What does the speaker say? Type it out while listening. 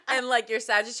And like your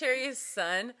Sagittarius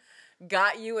sun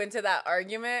got you into that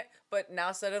argument, but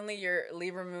now suddenly your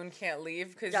Libra moon can't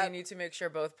leave because you need to make sure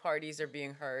both parties are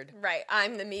being heard. Right.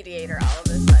 I'm the mediator all of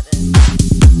a sudden.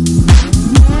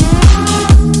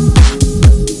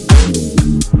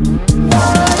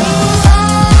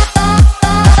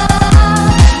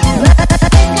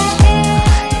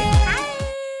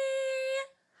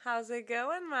 How's it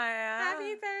going, Maya?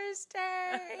 Happy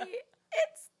Thursday.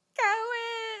 It's going.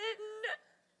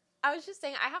 I was just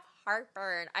saying, I have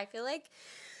heartburn. I feel like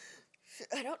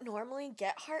I don't normally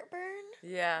get heartburn.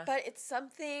 Yeah. But it's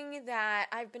something that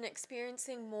I've been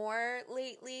experiencing more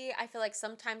lately. I feel like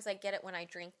sometimes I get it when I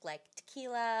drink like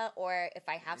tequila or if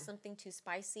I have something too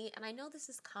spicy. And I know this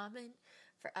is common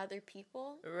for other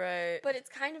people. Right. But it's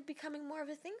kind of becoming more of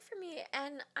a thing for me,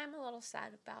 and I'm a little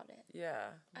sad about it. Yeah.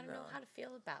 I don't know how to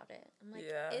feel about it. I'm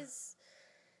like, is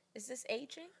this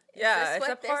aging? Yeah, it's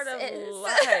a part of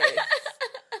life.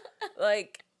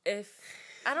 Like,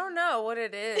 I don't know what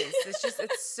it is.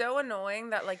 It's so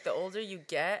annoying that, like, the older you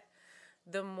get,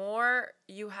 the more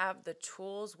you have the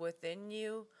tools within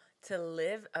you to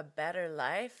live a better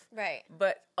life. Right.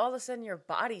 But all of a sudden your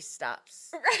body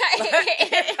stops. Right.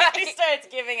 Like, your body starts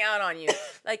giving out on you.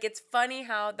 Like, it's funny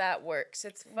how that works.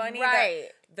 It's funny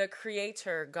that the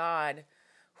creator, God,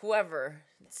 whoever,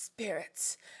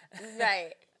 spirits,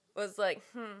 right, was like,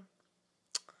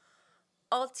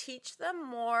 I'll teach them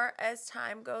more as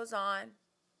time goes on,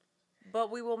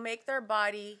 but we will make their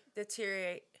body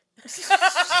deteriorate.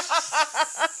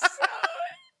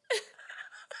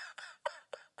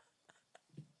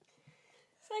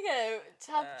 Like a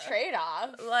tough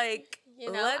trade-off. Like,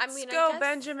 you know, let's go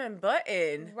Benjamin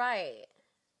Button. Right.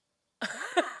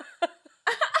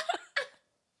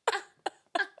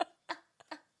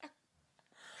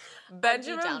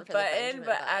 Benjamin Button,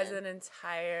 but as an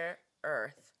entire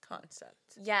Earth concept.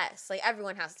 Yes, like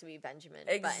everyone has to be Benjamin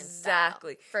Button style.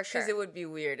 Exactly. For sure. Because it would be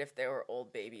weird if they were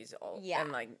old babies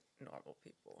and like normal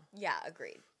people. Yeah,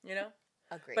 agreed. You know?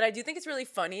 Agreed. But I do think it's really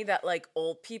funny that, like,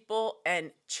 old people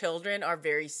and children are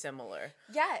very similar.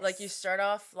 Yes. Like, you start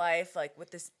off life, like,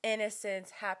 with this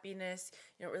innocence, happiness.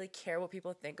 You don't really care what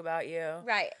people think about you.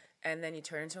 Right. And then you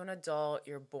turn into an adult.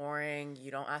 You're boring.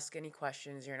 You don't ask any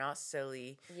questions. You're not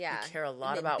silly. Yeah. You care a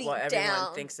lot about what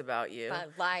everyone thinks about you. My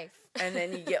life. And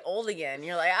then you get old again.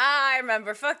 You're like, I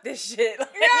remember. Fuck this shit.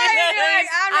 Like, right.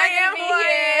 I'm not going to be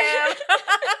here.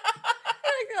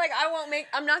 Like,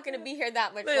 I'm not going to be here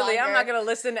that much longer. I'm not going to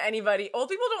listen to anybody. Old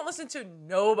people don't listen to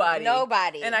nobody.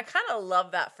 Nobody. And I kind of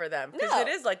love that for them. Because it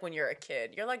is like when you're a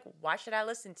kid. You're like, why should I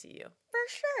listen to you? For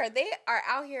sure. They are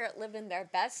out here living their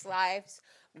best lives,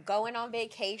 going on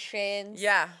vacations.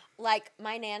 Yeah. Like,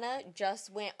 my Nana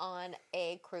just went on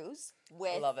a cruise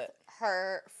with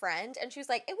her friend. And she was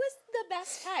like, it was the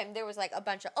best time. There was, like, a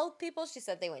bunch of old people. She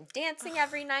said they went dancing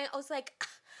every night. I was like,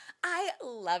 I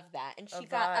love that. And she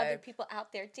got other people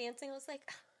out there dancing. I was like,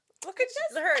 look at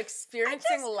her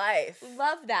experiencing life.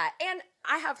 Love that. And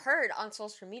I have heard on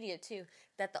social media, too,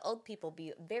 that the old people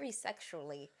be very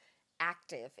sexually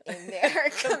active in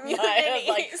their communities.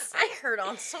 Like, I heard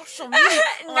on social media.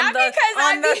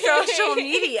 on the social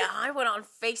media. I went on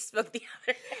Facebook the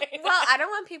other day. Well, I don't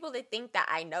want people to think that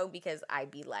I know because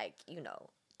I'd be like, you know,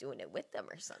 doing it with them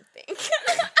or something.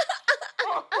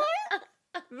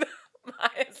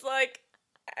 It's like,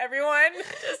 everyone,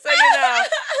 just so you know,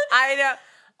 I know.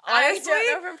 Honestly,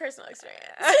 I don't know from personal experience.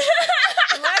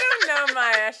 Let them know,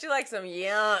 Maya. She likes them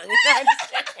young. I'm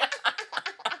just kidding.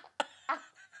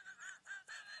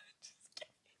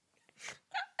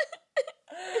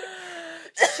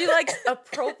 She likes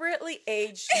appropriately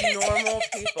aged, normal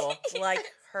people, like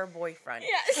her boyfriend.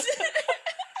 Yes.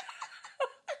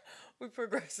 We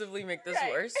progressively make this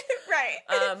worse.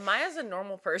 Right. Maya's a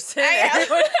normal person.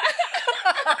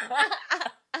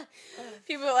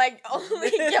 People are like, only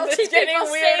guilty it's getting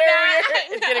people weirder, say that.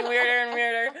 It's getting weirder and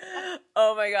weirder.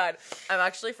 Oh my God. I'm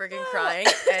actually freaking crying.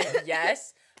 And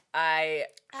yes, I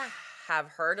have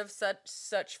heard of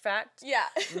such fact. Yeah.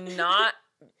 Not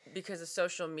because of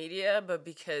social media, but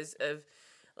because of,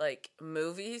 like,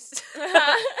 movies.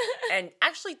 And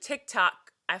actually TikTok.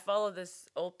 I follow this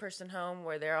old person home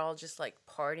where they're all just, like,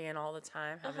 partying all the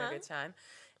time, having a good time.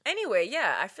 Anyway,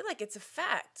 yeah, I feel like it's a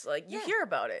fact. Like, you hear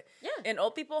about it. Yeah. In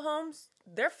old people homes,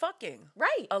 they're fucking.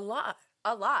 Right. A lot.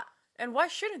 A lot. And why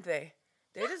shouldn't they?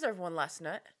 They deserve one last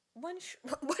nut. 100%.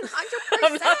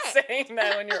 I'm not saying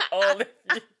that when you're old,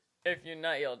 if you're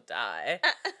nut, you'll die.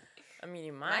 I mean,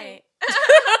 you might.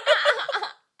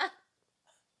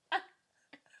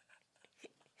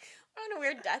 On a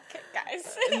weird death kick,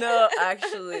 guys. No,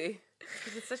 actually.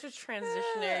 Because it's such a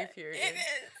transitionary period. It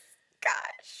is.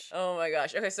 gosh. Oh my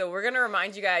gosh. Okay, so we're going to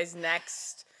remind you guys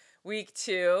next week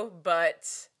too,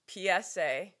 but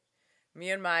PSA, me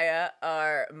and Maya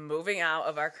are moving out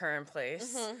of our current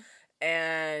place,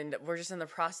 and we're just in the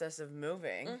process of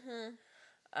moving,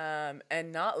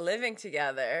 and not living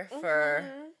together for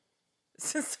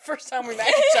since the first time we met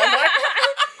each other.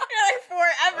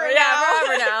 Forever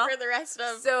now. For the rest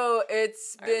of So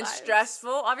it's been lives. stressful,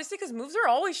 obviously, because moves are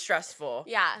always stressful.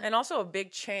 Yeah. And also a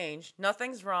big change.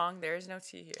 Nothing's wrong. There is no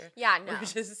tea here. Yeah, no. We're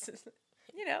just,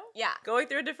 Yeah. going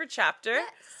through a different chapter.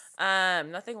 Yes.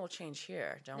 Nothing will change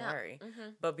here. Don't worry.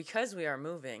 But because we are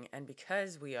moving and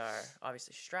because we are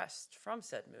obviously stressed from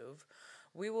said move,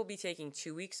 we will be taking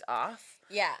 2 weeks off.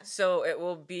 Yeah. So it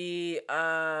will be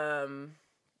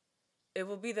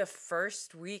the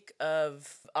first week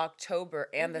of October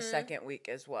and the second week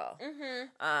as well.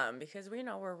 Because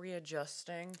we're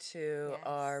readjusting to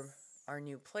our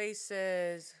new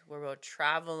places. We're both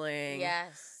traveling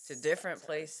to different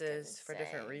places for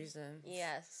different reasons.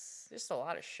 Yes. Just a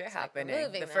lot of shit It's happening. like we're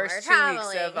moving, the then first we're 2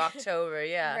 weeks traveling. of October,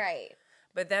 yeah. Right.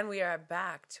 But then we are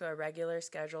back to our regular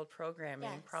scheduled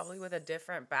programming, probably with a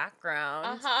different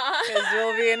background. Because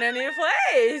we'll be in a new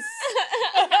place.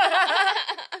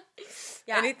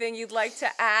 Yeah. Anything you'd like to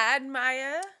add,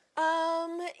 Maya?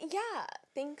 Yeah.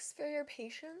 Thanks for your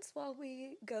patience while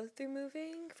we go through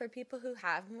moving. For people who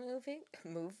have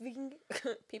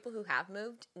people who have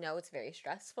moved know it's very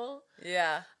stressful.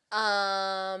 Yeah.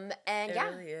 And It yeah.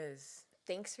 really is.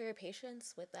 Thanks for your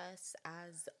patience with us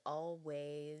as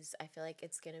always. I feel like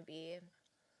it's going to be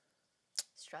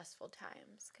stressful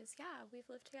times because, we've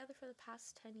lived together for the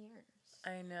past 10 years.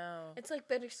 I know. It's like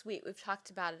bittersweet. We've talked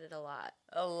about it a lot.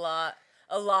 A lot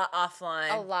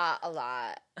offline. A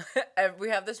lot. We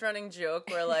have this running joke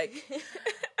where, like,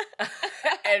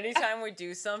 anytime we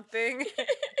do something,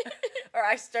 or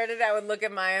I would look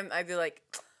at Maya, I'd be like,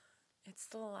 it's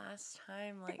the last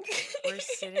time, like, we're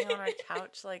sitting on our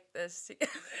couch like this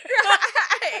together.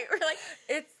 Right. We're like,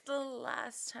 it's the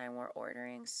last time we're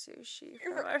ordering sushi.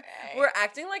 We're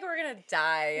acting like we're going to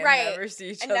die and never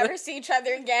see each other. And never see each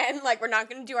other again. Like, we're not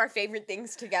going to do our favorite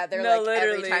things together. No, like,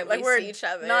 literally. every time we see each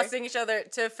other. Not seeing each other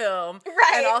to film.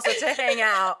 Right. And also to hang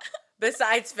out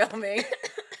besides filming.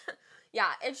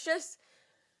 Yeah, it's just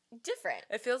different.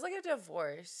 It feels like a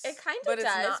divorce. It kind of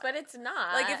does, but it's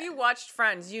not. Like, if you watched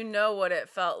Friends, you know what it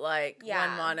felt like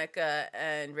when Monica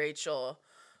and Rachel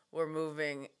were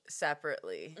moving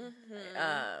separately.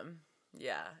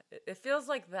 It feels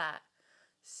like that.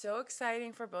 So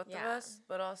exciting for both of us,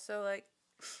 but also like...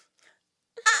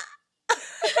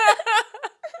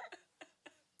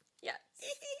 Yes.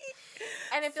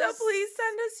 And it feels... So please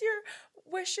send us your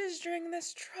wishes during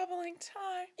this troubling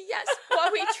time. Yes,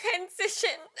 while we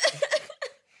transition.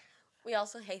 We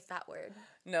also hate that word.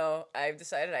 No, I've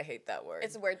decided I hate that word.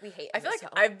 It's a word we hate. I feel like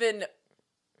I've been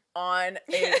on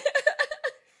a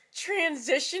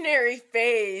transitionary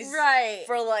phase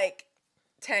for like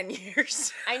 10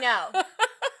 years. I know.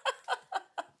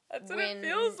 That's what it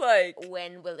feels like.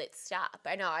 When will it stop?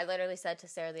 I know. I literally said to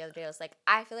Sarah the other day, I was like,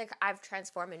 I feel like I've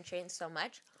transformed and changed so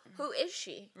much. Who is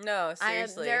she? No,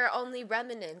 seriously. There are only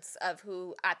remnants of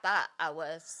who I thought I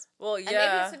was. Well, yeah. And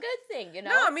maybe it's a good thing, you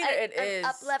know? No, I mean, it is.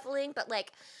 Up-leveling, but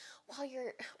like, while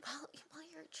you're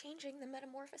changing the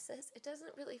metamorphosis, it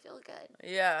doesn't really feel good.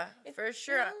 Yeah, for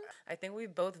sure. I think we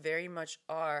both very much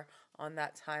are on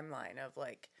that timeline of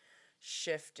like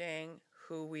shifting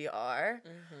who we are.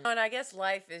 And I guess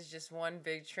life is just one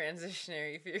big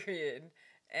transitionary period,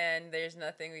 and there's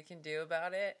nothing we can do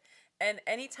about it. And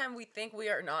anytime we think we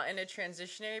are not in a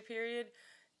transitionary period,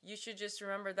 you should just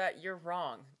remember that you're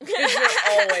wrong. Because you're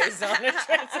always on a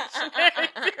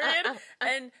transitionary period.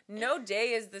 And no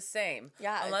day is the same.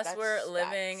 Yeah, unless we're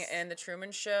living in the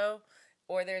Truman Show,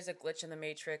 or there's a glitch in the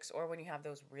Matrix, or when you have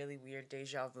those really weird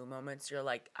deja vu moments, you're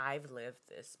like, I've lived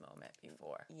this moment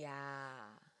before. Yeah.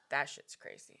 That shit's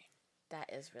crazy. That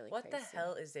is really crazy. What the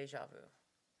hell is deja vu?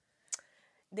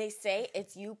 They say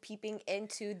it's you peeping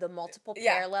into the multiple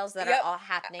parallels that are all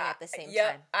happening at the same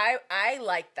time. I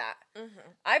like that.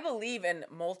 I believe in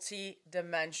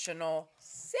multi-dimensional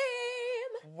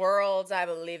worlds. I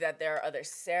believe that there are other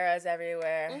Sarahs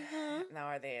everywhere. Now,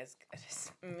 are they as good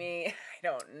as me? I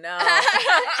don't know.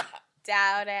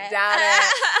 Doubt it.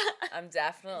 I'm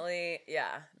definitely,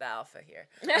 the alpha here.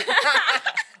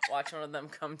 Watch one of them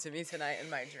come to me tonight in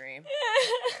my dream.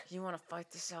 You want to fight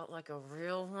this out like a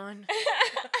real one?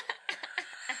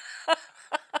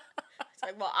 It's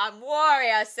like, well, I'm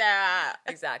warrior, Sarah.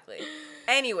 Exactly.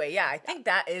 Anyway, I think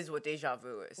that is what deja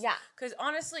vu is. Yeah. Because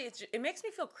honestly, it makes me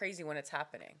feel crazy when it's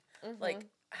happening. Like,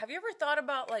 have you ever thought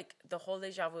about, like, the whole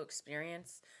deja vu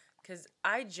experience? Because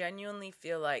I genuinely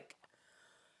feel like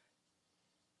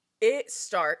it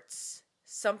starts,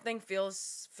 something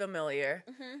feels familiar,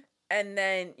 and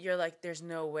then you're like, there's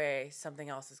no way something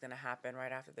else is going to happen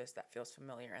right after this that feels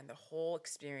familiar. And the whole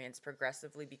experience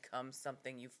progressively becomes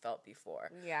something you felt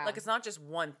before. Yeah. Like, it's not just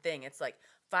one thing. It's like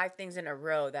 5 things in a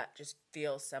row that just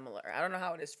feel similar. I don't know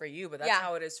how it is for you, but that's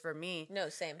how it is for me. No,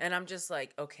 same. And I'm just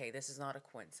like, okay, this is not a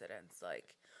coincidence.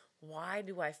 Like, why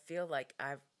do I feel like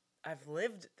I've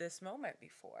lived this moment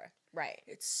before? Right.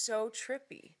 It's so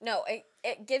trippy. No,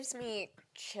 it gives me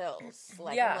chills.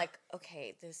 Like, I'm like,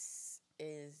 okay, this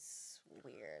is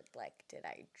weird. Like, did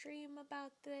I dream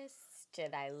about this?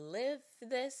 Did I live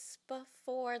this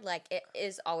before? Like, it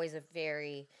is always a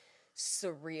very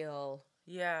surreal,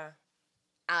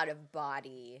 out of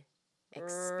body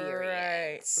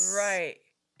experience. Right.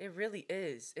 It really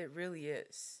is. It really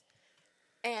is.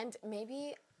 And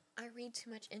maybe I read too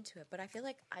much into it, but I feel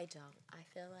like I don't. I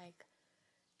feel like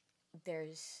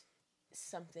there's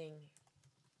something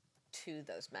to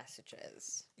those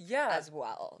messages as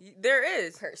well. There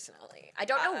is. Personally. I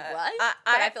don't know what, but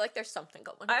I feel like there's something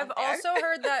going on I've there. also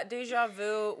heard that deja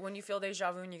vu, when you feel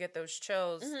deja vu and you get those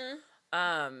chills,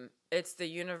 it's the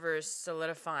universe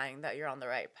solidifying that you're on the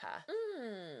right path.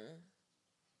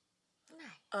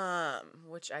 Nice.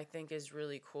 Which I think is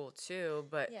really cool too.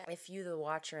 But if you, the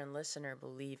watcher and listener,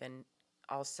 believe in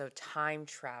also time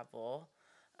travel,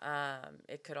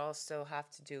 it could also have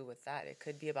to do with that. It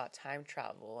could be about time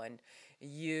travel, and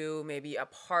you, maybe a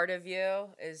part of you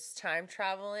is time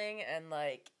traveling, and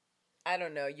like, I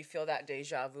don't know, you feel that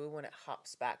deja vu when it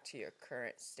hops back to your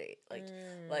current state. Like,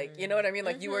 you know what I mean?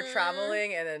 Like, you were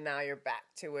traveling, and then now you're back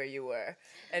to where you were.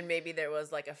 And maybe there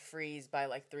was, like, a freeze by,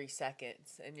 like, 3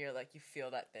 seconds, and you're, like, you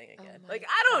feel that thing again. Like,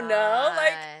 I don't know.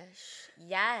 Like,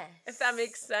 yes. If that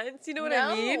makes sense. You know what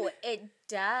I mean? No, it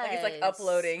does. Like, it's, like,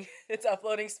 uploading. It's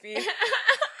uploading speed. It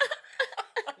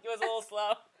was a little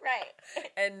slow. Right.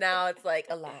 And now it's, like,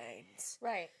 aligned.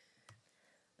 Right.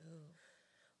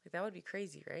 Like, that would be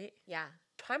crazy, right? Yeah.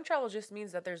 Time travel just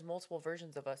means that there's multiple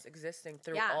versions of us existing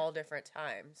through all different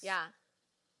times. Yeah.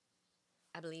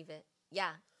 I believe it.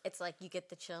 Yeah. It's like you get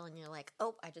the chill and you're like,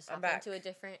 oh, I just hopped into a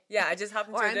different... Yeah, I just hopped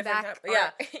into a different... time. Yeah,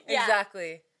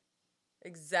 exactly.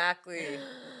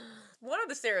 One of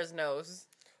the Sarahs knows.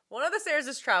 One of the Sarahs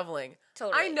is traveling.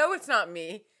 Totally. I know it's not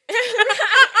me.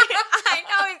 I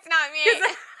know it's not me.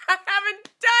 Because I haven't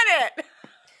done it.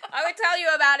 I would tell you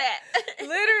about it.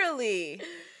 Literally.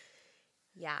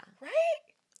 Yeah. Right?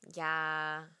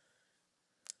 Yeah.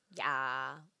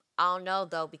 I don't know,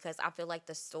 though, because I feel like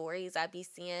the stories I be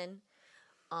seeing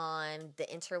on the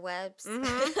interwebs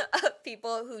of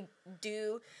people who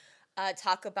do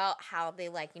talk about how they,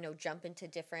 like, you know, jump into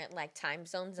different, like, time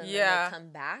zones and then they come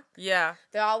back. Yeah.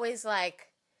 They're always like,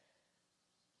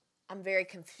 I'm very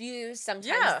confused.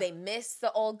 Sometimes they miss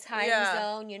the old time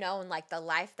zone, you know, and, like, the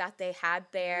life that they had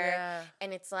there. Yeah.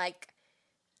 And it's like,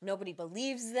 nobody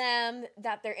believes them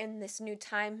that they're in this new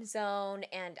time zone.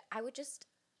 And I would just,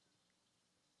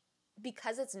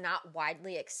 because it's not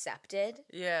widely accepted,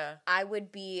 I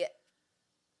would be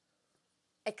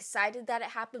excited that it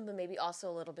happened, but maybe also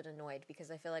a little bit annoyed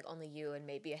because I feel like only you and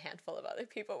maybe a handful of other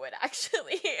people would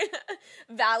actually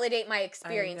validate my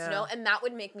experience, you know? And that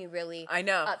would make me really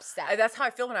upset. That's how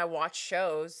I feel when I watch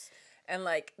shows and,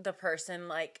 like, the person,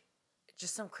 like,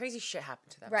 just some crazy shit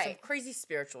happened to them. Right. Some crazy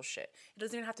spiritual shit. It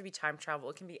doesn't even have to be time travel.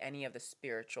 It can be any of the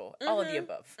spiritual, all of the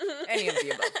above. Any of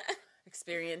the above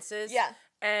experiences. Yeah.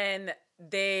 And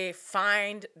they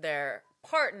find their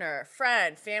partner,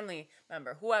 friend, family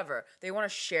member, whoever. They want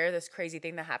to share this crazy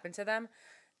thing that happened to them.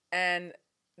 And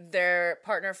their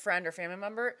partner, friend, or family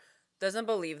member doesn't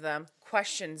believe them,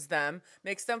 questions them,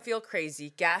 makes them feel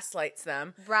crazy, gaslights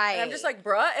them. Right. And I'm just like,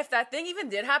 bruh, if that thing even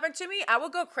did happen to me, I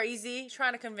would go crazy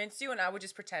trying to convince you, and I would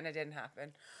just pretend it didn't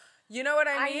happen. You know what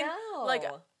I mean? I know. Like,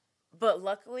 but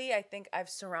luckily, I think I've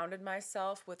surrounded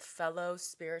myself with fellow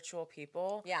spiritual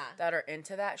people that are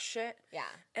into that shit. Yeah.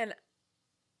 And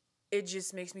it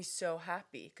just makes me so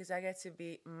happy because I get to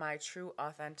be my true,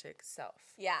 authentic self.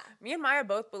 Yeah. Me and Maya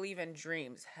both believe in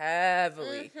dreams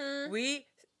heavily. We,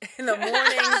 in the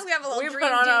mornings, we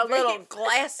put on our little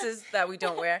glasses that we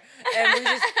don't wear, and we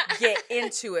just get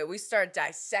into it. We start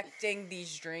dissecting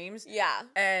these dreams. Yeah.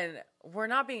 And we're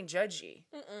not being judgy,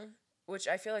 which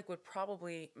I feel like would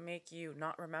probably make you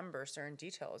not remember certain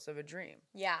details of a dream.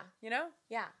 Yeah. You know?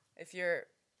 Yeah. If you're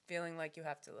feeling like you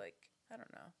have to, like, I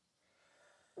don't know.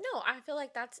 No, I feel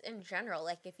like that's in general.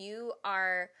 Like, if you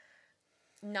are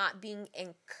not being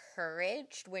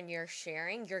encouraged when you're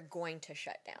sharing, you're going to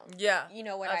shut down. Yeah. You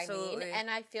know what I mean? And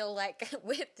I feel like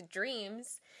with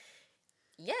dreams,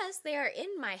 yes, they are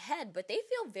in my head, but they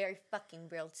feel very fucking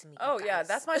real to me. Oh, yeah,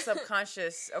 that's my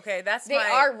subconscious. Okay, they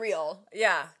are real.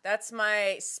 Yeah, that's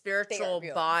my spiritual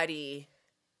body,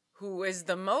 who is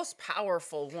the most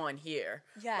powerful one here.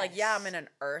 Yes. Like, yeah, I'm in an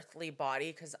earthly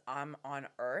body because I'm on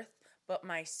earth, but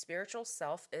my spiritual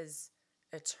self is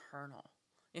eternal.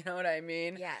 You know what I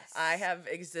mean? Yes. I have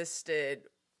existed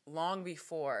long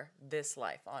before this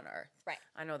life on earth. Right.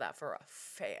 I know that for a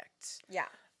fact. Yeah.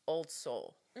 Old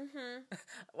soul. Mm-hmm.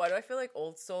 Why do I feel like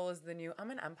old soul is the new?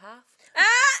 I'm an empath.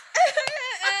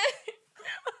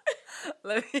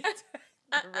 Let me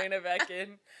bring it back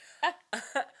in.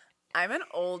 I'm an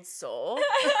old soul.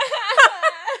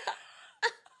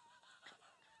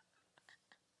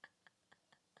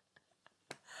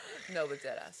 No, but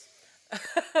deadass.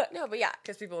 No, but yeah.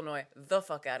 Because people annoy the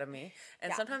fuck out of me.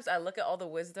 And sometimes I look at all the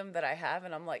wisdom that I have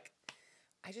and I'm like,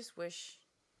 I just wish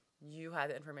you had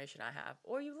the information I have.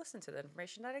 Or you listen to the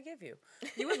information that I give you.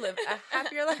 You would live a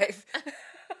happier life.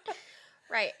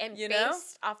 Right. And you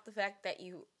based off the fact that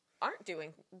you aren't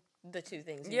doing the two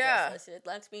things you just listed,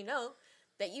 lets me know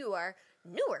that you are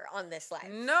newer on this life.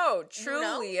 No,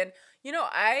 truly. And,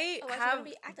 I have... to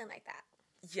be acting like that.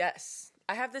 Yes.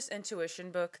 I have this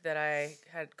intuition book that I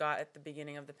had got at the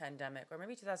beginning of the pandemic, or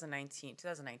maybe 2019.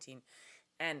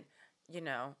 And,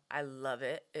 I love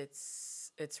it.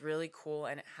 It's really cool,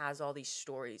 and it has all these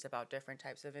stories about different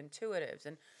types of intuitives.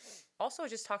 And also it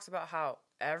just talks about how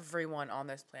everyone on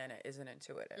this planet is an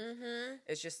intuitive. Mm-hmm.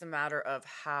 It's just a matter of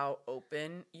how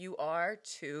open you are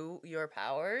to your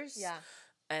powers. Yeah.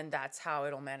 And that's how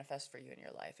it'll manifest for you in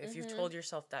your life. If you've told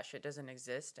yourself that shit doesn't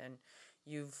exist and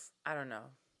you've, I don't know,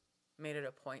 made it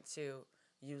a point to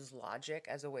use logic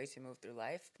as a way to move through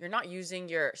life, you're not using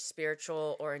your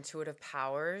spiritual or intuitive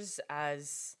powers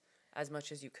as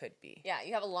much as you could be. Yeah,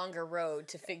 you have a longer road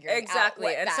to figure exactly.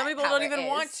 out what and that some people power don't even is.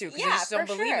 want to because they just don't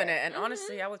believe in it. And mm-hmm.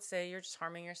 honestly, I would say you're just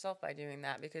harming yourself by doing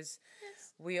that because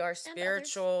we are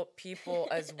spiritual people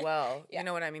as well. You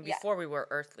know what I mean? Before we were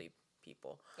earthly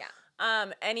people. Yeah.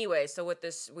 Anyway, so with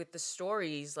the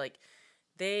stories, like,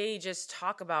 they just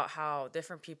talk about how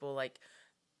different people, like,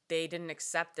 they didn't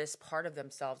accept this part of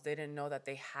themselves. They didn't know that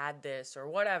they had this or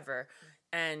whatever.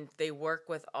 And they work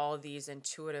with all these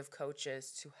intuitive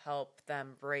coaches to help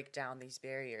them break down these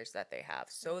barriers that they have.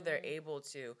 So they're able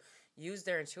to use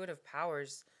their intuitive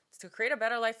powers to create a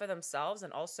better life for themselves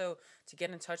and also to get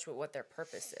in touch with what their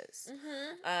purpose is.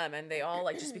 Mm-hmm. And they all,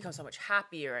 like, just become so much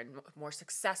happier and more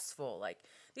successful. Like,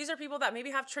 these are people that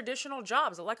maybe have traditional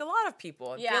jobs, like a lot of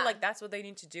people, and feel like that's what they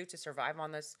need to do to survive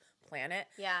on this planet.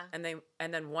 Yeah. And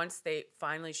then once they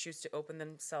finally choose to open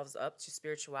themselves up to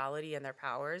spirituality and their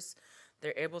powers,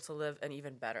 they're able to live an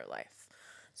even better life.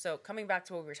 So coming back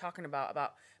to what we were talking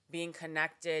about being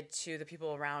connected to the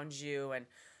people around you and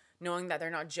knowing that they're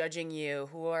not judging you,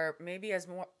 who are maybe as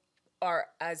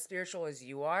spiritual as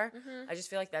you are. Mm-hmm. I just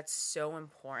feel like that's so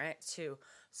important to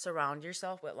surround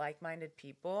yourself with like-minded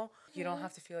people. Mm-hmm. You don't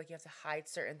have to feel like you have to hide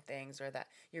certain things or that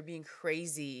you're being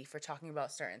crazy for talking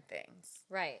about certain things.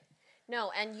 Right.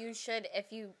 No, and you should,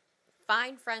 if you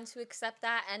find friends who accept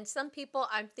that. And some people,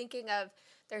 I'm thinking of,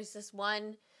 there's this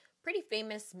one pretty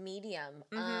famous medium.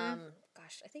 Mm-hmm.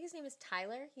 I think his name is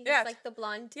Tyler. He's like the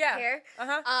blonde hair.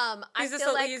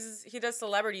 He does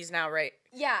celebrities now, right?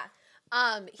 Yeah.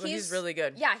 He's really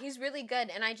good. Yeah, he's really good.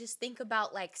 And I just think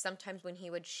about, like, sometimes when he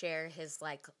would share his,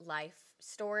 like, life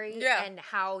story and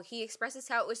how he expresses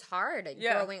how it was hard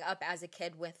growing up as a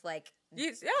kid with, like,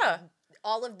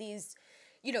 all of these,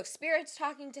 spirits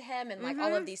talking to him and, like,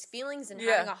 all of these feelings and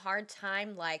having a hard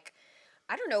time, like,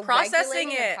 I don't know, processing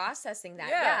that.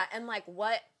 Yeah. And, like,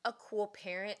 what a cool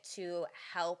parent to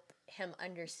help him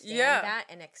understand that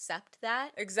and accept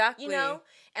that. Exactly.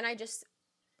 And I just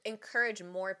encourage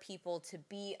more people to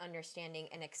be understanding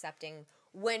and accepting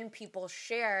when people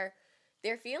share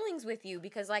their feelings with you.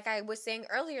 Because, like I was saying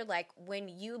earlier, like, when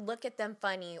you look at them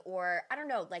funny or, I don't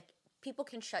know, like, people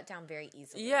can shut down very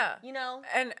easily. Yeah.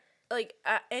 And, like,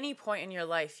 at any point in your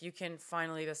life, you can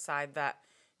finally decide that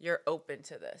you're open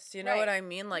to this. You know what I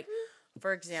mean? Like,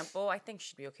 for example, I think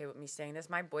she'd be okay with me saying this.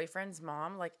 My boyfriend's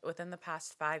mom, like, within the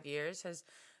past 5 years has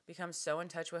become so in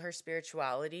touch with her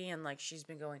spirituality, and, like, she's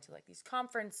been going to, like, these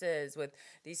conferences with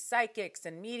these psychics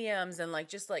and mediums and, like,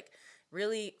 just, like,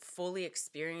 really fully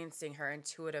experiencing her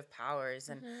intuitive powers.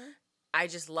 And I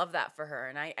just love that for her.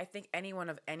 And I think anyone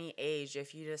of any age,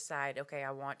 if you decide, okay, I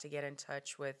want to get in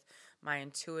touch with my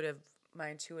intuitive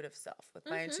self, with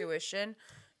my intuition,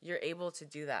 you're able to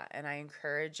do that. And I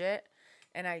encourage it.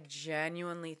 And I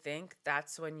genuinely think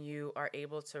that's when you are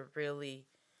able to really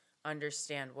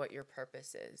understand what your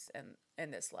purpose is in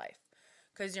this life.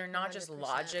 Because you're not 100%. Just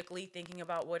logically thinking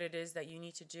about what it is that you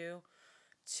need to do.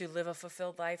 to live a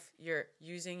fulfilled life, you're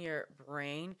using your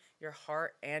brain, your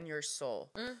heart, and your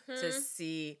soul to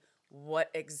see what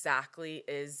exactly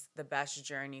is the best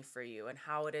journey for you and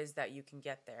how it is that you can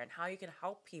get there and how you can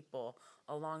help people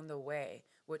along the way,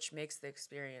 which makes the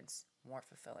experience more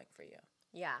fulfilling for you.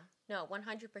 Yeah. No,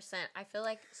 100%. I feel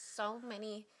like so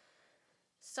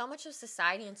much of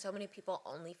society and so many people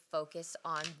only focus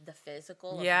on the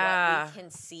physical of what we can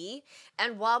see.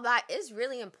 And while that is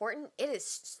really important, it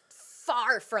is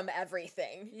far from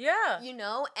everything. Yeah. You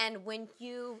know? And when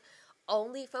you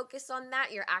only focus on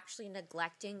that, you're actually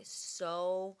neglecting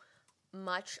so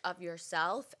much of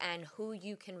yourself and who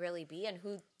you can really be and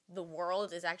who the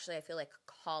world is actually, I feel like,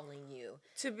 calling you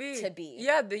to be.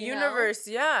 Yeah, the universe.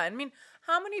 Know? Yeah. I mean,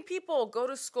 how many people go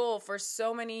to school for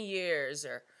so many years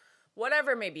or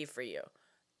whatever it may be for you,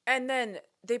 and then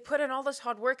they put in all this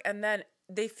hard work, and then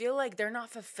they feel like they're not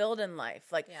fulfilled in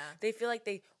life. Like, they feel like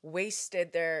they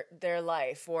wasted their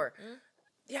life, or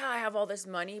yeah, I have all this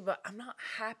money, but I'm not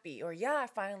happy, or yeah, I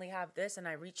finally have this and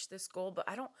I reached this goal, but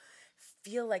I don't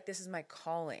feel like this is my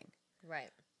calling.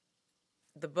 Right.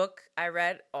 The book I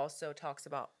read also talks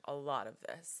about a lot of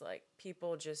this, like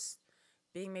people just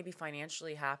being maybe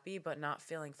financially happy but not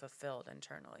feeling fulfilled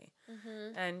internally.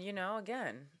 And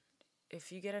again,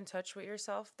 if you get in touch with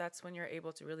yourself, that's when you're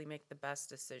able to really make the best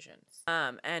decisions.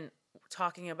 And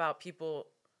talking about people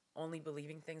only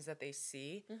believing things that they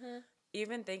see,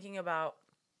 even thinking about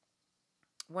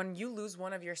when you lose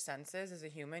one of your senses as a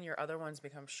human, your other ones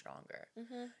become stronger,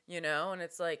 and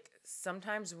it's like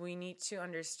sometimes we need to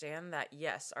understand that,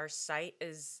 yes, our sight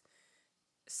is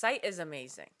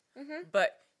amazing,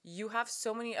 but you have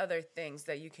so many other things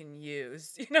that you can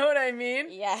use. You know what I mean?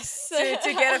 Yes. to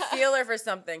get a feeler for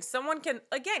something. Someone can,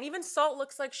 again, even salt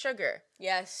looks like sugar.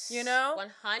 Yes. 100%.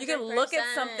 You can look at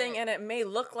something and it may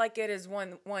look like it is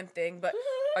one thing, but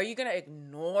are you going to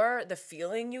ignore the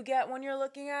feeling you get when you're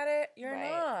looking at it? You're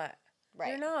not. Right.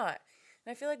 You're not.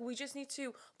 And I feel like we just need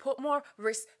to put more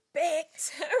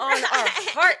respect on our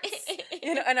hearts,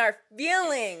 and our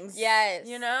feelings. Yes.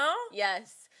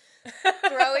 Yes.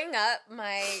 Growing up,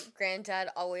 my granddad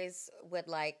always would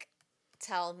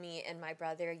tell me and my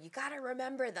brother, you gotta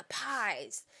remember the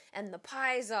pies. And the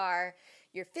pies are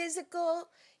your physical,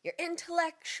 your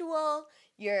intellectual,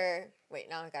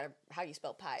 how do you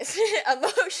spell pies?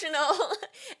 Emotional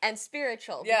and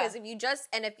spiritual. Yeah. Because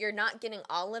if you're not getting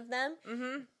all of them,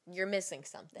 you're missing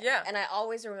something. Yeah. And I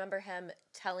always remember him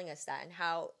telling us that and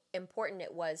how important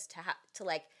it was to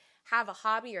have a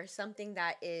hobby or something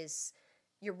that is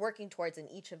you're working towards in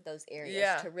each of those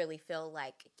areas to really feel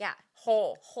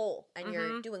whole and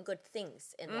you're doing good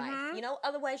things in life.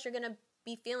 Otherwise you're going to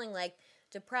be feeling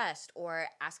depressed or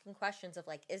asking questions of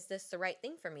is this the right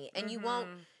thing for me? And you won't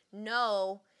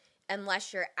know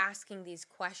unless you're asking these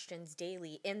questions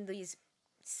daily in these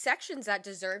sections that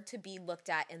deserve to be looked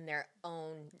at in their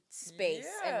own space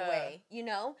and way,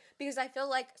 because I feel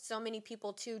like so many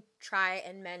people too try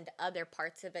and mend other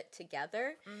parts of it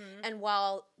together. And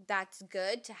while that's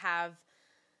good to have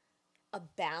a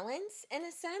balance in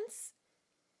a sense,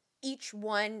 each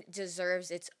one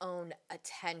deserves its own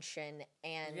attention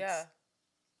and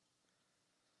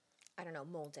I don't know,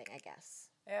 molding, I guess.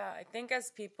 Yeah, I think as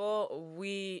people,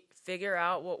 we figure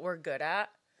out what we're good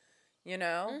at,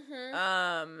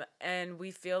 and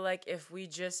we feel like if we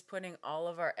just putting all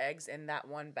of our eggs in that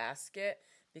one basket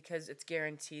because it's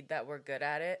guaranteed that we're good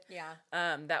at it,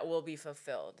 that will be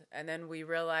fulfilled. And then we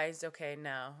realized, okay,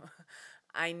 no,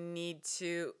 I need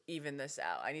to even this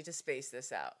out. I need to space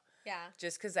this out. Yeah.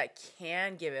 Just because I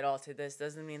can give it all to this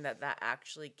doesn't mean that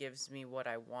actually gives me what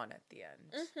I want at the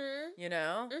end.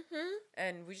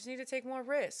 And we just need to take more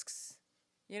risks.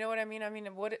 You know what I mean? I mean,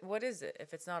 what is it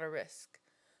if it's not a risk?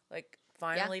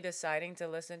 Finally deciding to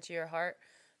listen to your heart.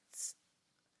 It's,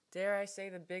 dare I say,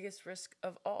 the biggest risk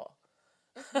of all.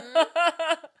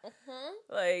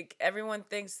 Everyone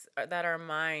thinks that our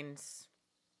minds.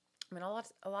 I mean,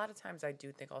 a lot of times I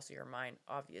do think also your mind,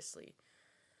 obviously.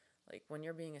 When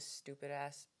you're being a stupid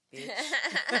ass bitch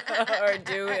or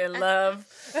do in love,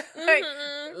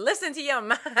 listen to your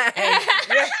mind.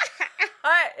 Your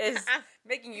heart is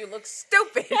making you look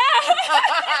stupid.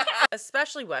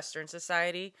 Especially Western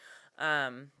society,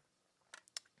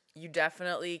 you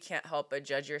definitely can't help but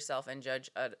judge yourself and judge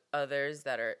others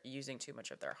that are using too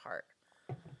much of their heart.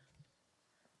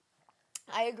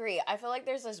 I agree. I feel like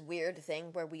there's this weird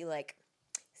thing where we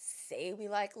say we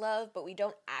like love, but we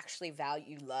don't actually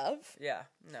value love. Yeah,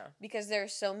 no. Because there are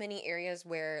so many areas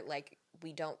where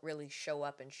we don't really show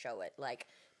up and show it.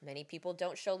 Many people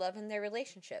don't show love in their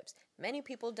relationships. Many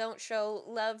people don't show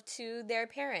love to their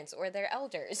parents or their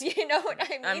elders. You know what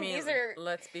I mean? These are...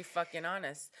 let's be fucking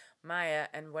honest, Maya,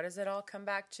 and what does it all come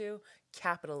back to?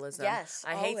 Capitalism. Yes,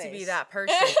 I always. hate to be that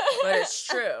person, but it's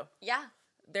true. Yeah.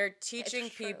 They're teaching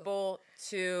people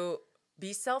to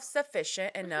be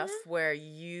self-sufficient enough where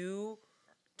you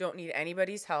don't need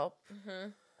anybody's help. Mm-hmm.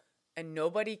 And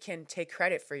nobody can take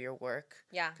credit for your work.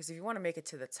 Yeah. Because if you want to make it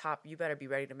to the top, you better be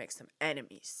ready to make some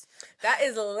enemies. That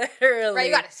is literally... Right,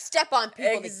 you got to step on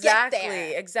people to get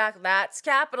there. Exactly. That's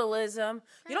capitalism.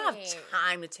 Right. You don't have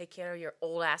time to take care of your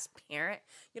old-ass parent.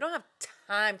 You don't have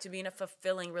time to be in a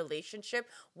fulfilling relationship.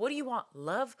 What do you want,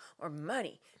 love or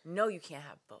money? No, you can't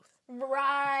have both.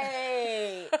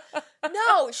 Right.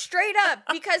 No, straight up.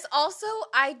 Because also,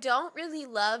 I don't really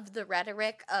love the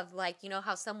rhetoric of, like, you know,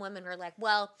 how some women are like,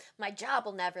 well, my job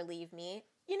will never leave me.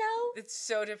 You know? It's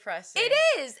so depressing. It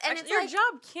is. And actually, your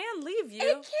job can leave you.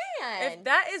 It can. If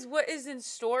that is what is in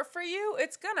store for you,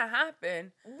 it's going to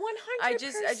happen. 100%. I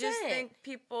just think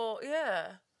people,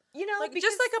 you know, like,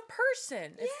 just like a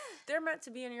person. Yeah. If they're meant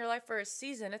to be in your life for a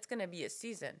season, it's going to be a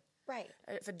season. Right.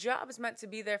 If a job is meant to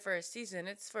be there for a season,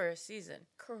 it's for a season.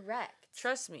 Correct.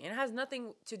 Trust me. It has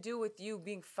nothing to do with you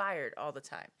being fired all the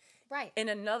time. Right. In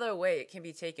another way, it can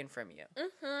be taken from you.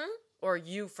 Mm-hmm. Or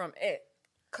you from it.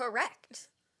 Correct.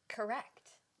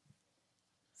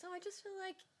 So I just feel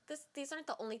like these aren't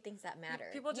the only things that matter.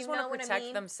 People just want to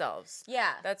protect themselves.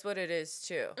 Yeah. That's what it is,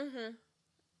 too. Mm-hmm.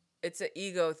 It's an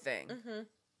ego thing. Mm-hmm.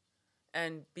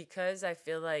 And because I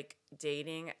feel like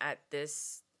dating at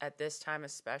this time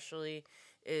especially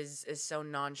is so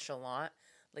nonchalant,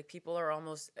 like people are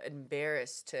almost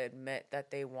embarrassed to admit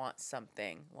that they want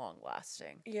something long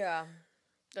lasting. Yeah,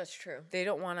 that's true. They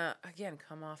don't want to, again,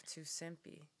 come off too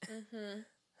simpy. Mm-hmm.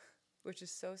 Which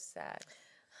is so sad.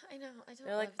 I know. I don't.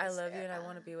 They're like, I love you and I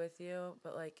want to be with you,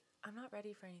 but like, I'm not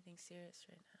ready for anything serious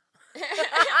right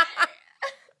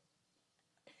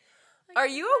now. Are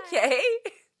you okay?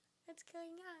 What's going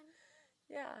on?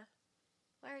 Yeah.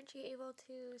 Why aren't you able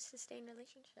to sustain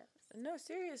relationships? No,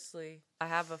 seriously. I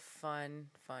have a fun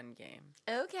game.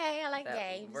 Okay, I like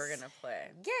games. We're going to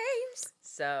play. Games!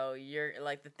 So, you're,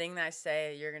 like, the thing that I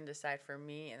say, you're going to decide for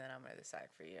me, and then I'm going to decide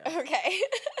for you. Okay.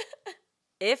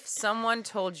 If someone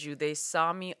told you they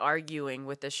saw me arguing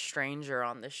with a stranger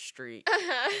on the street,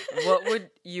 what would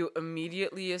you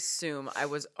immediately assume I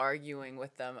was arguing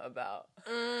with them about?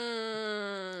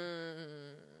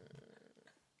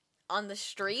 On the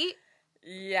street?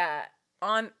 Yeah.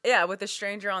 With a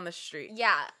stranger on the street.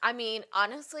 Yeah, I mean,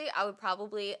 honestly, I would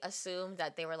probably assume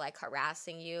that they were, like,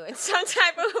 harassing you in some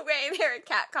type of way. They were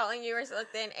catcalling you or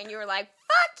something, and you were like,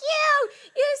 fuck you!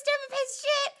 You stupid piece of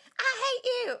shit! I hate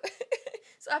you!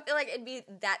 So I feel like it'd be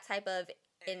that type of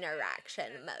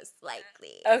interaction, most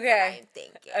likely. Okay. I'm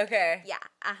thinking. Okay. Yeah,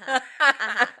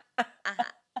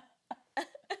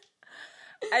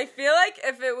 I feel like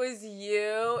if it was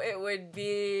you, it would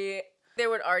be... There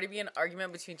would already be an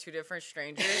argument between two different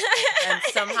strangers, and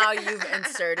somehow you've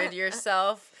inserted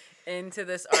yourself into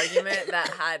this argument that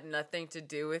had nothing to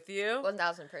do with you.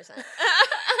 1,000%.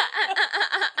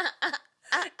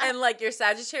 And, like, your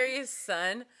Sagittarius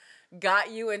sun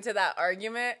got you into that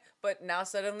argument, but now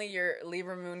suddenly your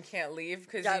Libra moon can't leave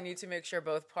because you need to make sure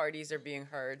both parties are being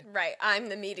heard. Right. I'm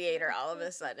the mediator all of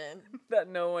a sudden. That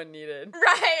no one needed.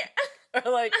 Right.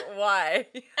 Or, like, why?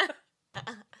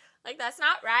 Like, that's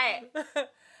not right.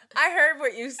 I heard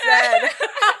what you said.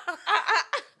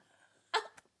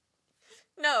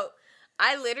 No,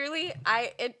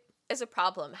 it is a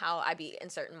problem how I be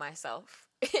inserting myself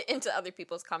into other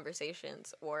people's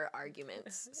conversations or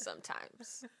arguments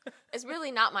sometimes. It's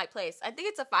really not my place. I think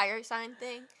it's a fire sign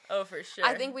thing. Oh, for sure.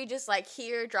 I think we just, like,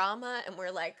 hear drama and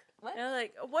we're like, what? You're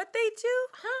like, what they do?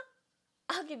 Huh?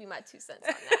 I'll give you my 2 cents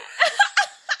on that.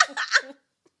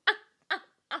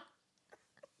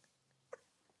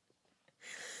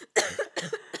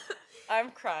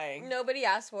 I'm crying. Nobody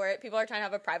asked for it. People are trying to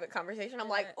have a private conversation. I'm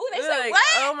like, ooh, they They're said like, what?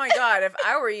 Oh my God, if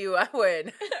I were you, I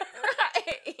would.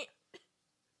 Right.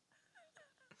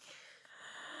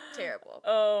 Terrible.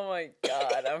 Oh my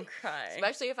God, I'm crying.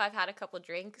 Especially if I've had a couple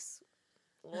drinks.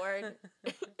 Lord.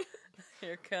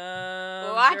 Here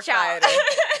comes Watch your out.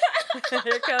 fighter.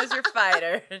 Here comes your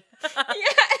fighter.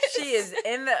 Yes. She is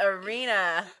in the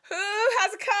arena. Who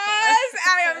has a cause?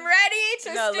 I am ready to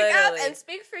stick up and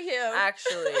speak for you.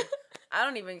 Actually, I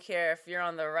don't even care if you're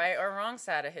on the right or wrong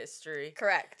side of history.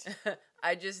 Correct.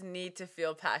 I just need to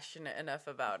feel passionate enough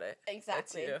about it.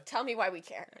 Exactly. Tell me why we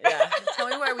care. Yeah. Tell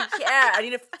me why we care. I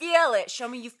need to feel it. Show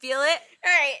me you feel it.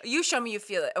 All right. You show me you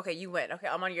feel it. Okay, you win. Okay,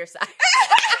 I'm on your side. All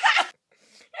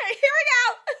right, here we go.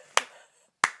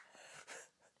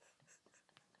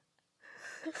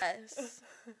 Yes.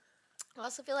 I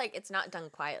also feel like it's not done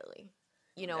quietly.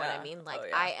 You know what I mean? Like,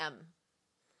 I am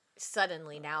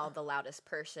suddenly now the loudest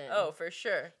person. Oh, for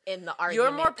sure. In the argument.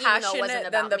 You're more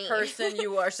passionate than the person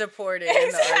you are supporting in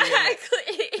the argument.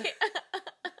 Exactly.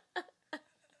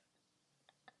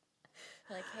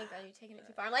 Like, hey, girl, you're taking it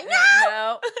too far. I'm like, no!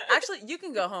 No. Actually, you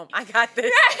can go home. I got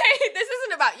this. Right. This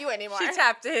isn't about you anymore. She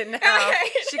tapped in now. Right.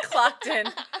 She clocked in.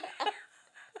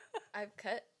 I've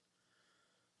cut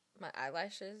my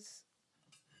eyelashes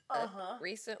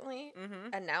recently,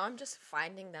 and now I'm just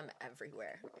finding them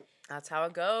everywhere. That's how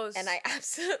it goes. And I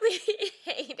absolutely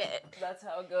hate it. That's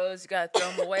how it goes. You gotta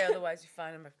throw them away, otherwise you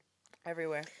find them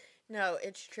everywhere. No,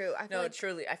 it's true.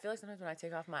 Truly. I feel like sometimes when I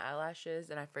take off my eyelashes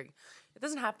and I forget, it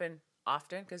doesn't happen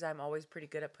often because I'm always pretty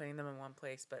good at putting them in one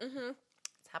place, but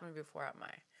it's happened before at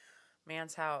my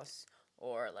man's house,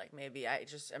 or like maybe I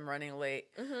just am running late.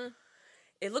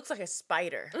 It looks like a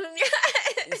spider.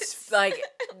 It's like,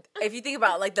 if you think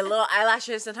about like the little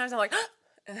eyelashes, sometimes I'm like,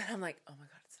 and then I'm like, oh my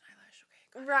god, it's an eyelash.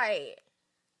 Okay, right.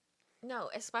 No,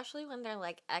 especially when they're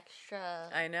like extra.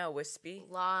 I know, wispy,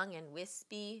 long and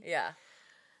wispy. Yeah.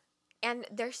 And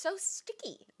they're so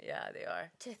sticky. Yeah, they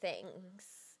are. To things.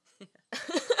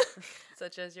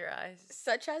 Such as your eyes.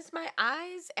 Such as my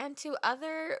eyes and to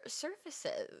other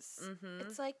surfaces.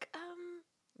 It's like,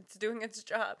 it's doing its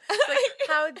job. It's like,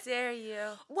 how dare you?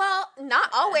 Well, not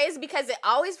always, because it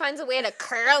always finds a way to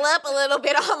curl up a little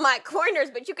bit on my corners,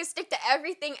 but you can stick to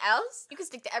everything else. You can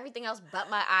stick to everything else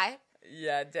but my eye.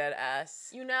 Yeah, dead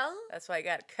ass. You know? That's why I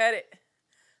gotta cut it.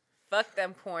 Fuck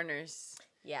them corners.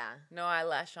 Yeah. No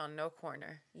eyelash on no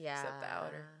corner. Yeah. Except the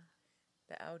outer.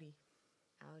 The outie.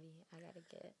 I gotta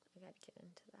get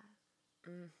into that.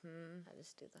 I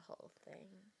just do the whole thing.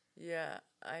 Yeah,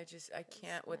 I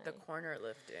can't with the corner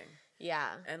lifting. Yeah.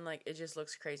 And like, it just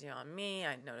looks crazy on me.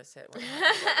 I notice it when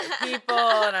other people,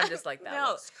 and I'm just like, that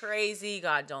looks crazy.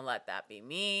 God, don't let that be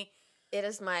me. It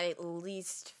is my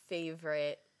least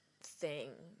favorite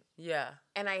thing. Yeah.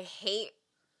 And I hate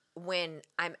when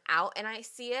I'm out and I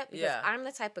see it, because I'm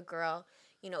the type of girl,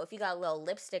 you know, if you got a little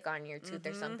lipstick on your tooth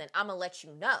or something, I'm going to let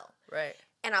you know. Right.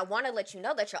 And I want to let you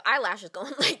know that your eyelash is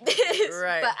going like this.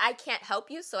 Right. But I can't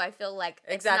help you, so I feel like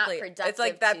it's not productive. It's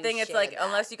like that thing, it's like,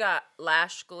 unless you got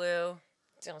lash glue.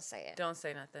 Don't say it. Don't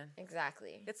say nothing.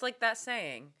 Exactly. It's like that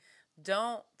saying,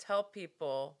 don't tell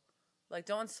people, like,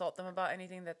 don't insult them about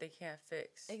anything that they can't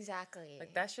fix. Exactly.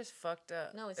 Like, that's just fucked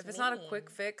up. No, if it's not a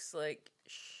quick fix, like,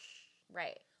 shh.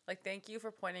 Right. Like, thank you for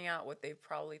pointing out what they've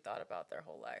probably thought about their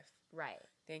whole life. Right.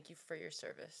 Thank you for your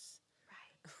service.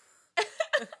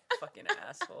 Right. Fucking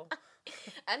asshole.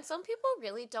 And some people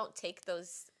really don't take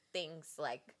those things,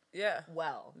 like,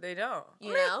 well. They don't.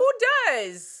 You know? Who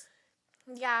does?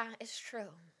 Yeah, it's true.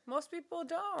 Most people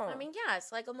don't. I mean, yeah,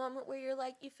 it's like a moment where you're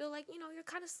like, you feel like, you know, you're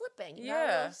kind of slipping. You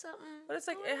yeah. know, something. But it's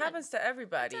like, it happens to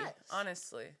everybody,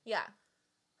 honestly. Yeah.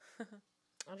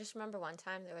 I just remember one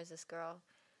time there was this girl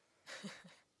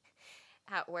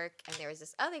at work, and there was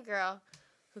this other girl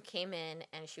who came in,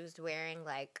 and she was wearing,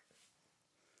 like,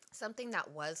 something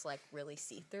that was, like, really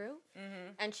see-through.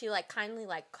 And she, like, kindly,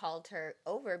 like, called her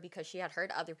over because she had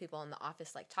heard other people in the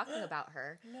office, like, talking about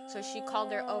her. No. So she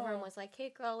called her over and was like, hey,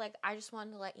 girl, like, I just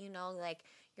wanted to let you know, like,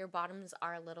 your bottoms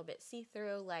are a little bit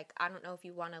see-through. Like, I don't know if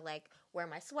you want to, like, wear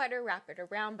my sweater, wrap it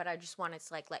around, but I just wanted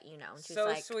to, like, let you know. And she was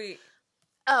like, sweet.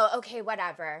 Oh, okay,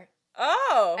 whatever.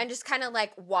 Oh. And just kind of,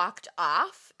 like, walked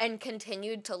off and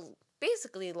continued to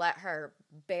basically let her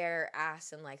bare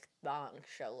ass and, like, thong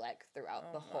show, like,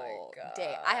 throughout the whole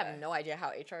day. I have no idea how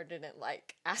HR didn't,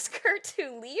 like, ask her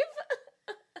to leave.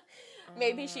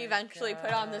 Maybe she eventually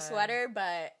put on the sweater,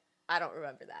 but I don't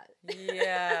remember that.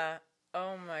 Yeah.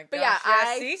 Oh, my gosh. But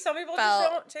yeah, see, some people just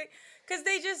don't take, because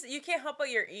they just, you can't help but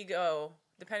your ego,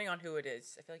 depending on who it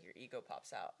is. I feel like your ego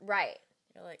pops out. Right.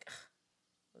 You're like,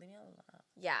 leave me alone.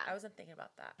 Yeah. I wasn't thinking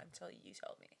about that until you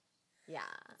told me. Yeah.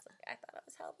 I thought I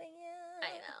was helping you.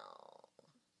 I know.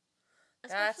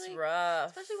 That's rough.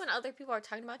 Especially when other people are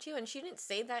talking about you, and she didn't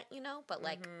say that, you know, but,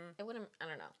 like, it wouldn't, I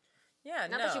don't know. Yeah,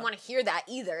 Not that you want to hear that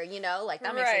either, you know? Like,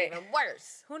 that makes it even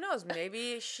worse. Who knows?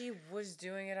 Maybe she was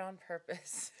doing it on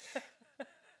purpose.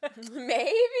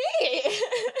 Maybe.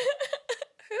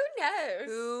 Who knows?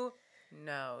 Who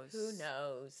knows? Who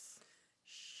knows?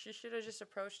 She should have just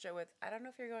approached it with, I don't know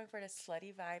if you're going for the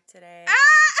slutty vibe today.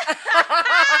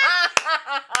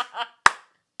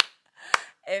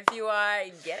 If you are,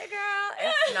 get it, girl.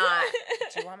 If not,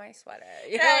 do you want my sweater?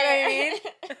 You know what I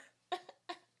mean?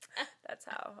 That's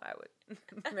how I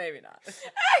would. Maybe not.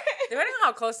 Depending on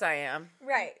how close I am.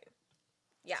 Right.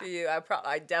 to you,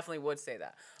 I definitely would say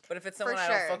that. But if it's someone I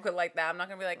don't fuck with like that, I'm not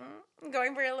gonna be like, I'm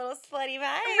going for a little slutty vibe.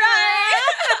 Right.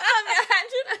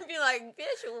 Imagine I'd be like,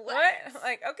 bitch, what?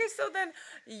 Like, okay, so then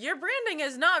your branding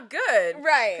is not good.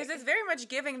 Right. Because it's very much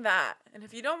giving that. And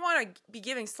if you don't want to be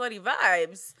giving slutty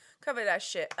vibes, cover that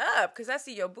shit up. Because I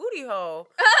see your booty hole.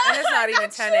 And it's not even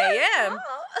 10 a.m.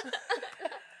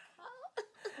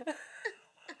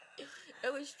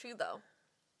 It was true, though.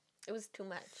 It was too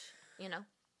much, you know?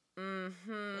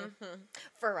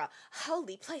 For a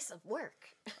holy place of work.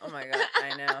 Oh my God,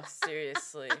 I know.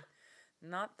 Seriously.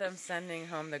 Not them sending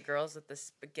home the girls with the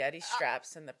spaghetti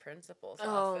straps in the principal's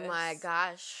office. Oh my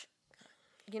gosh.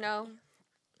 You know,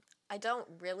 I don't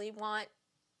really want,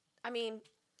 I mean,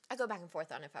 I go back and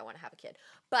forth on if I want to have a kid.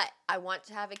 But I want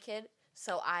to have a kid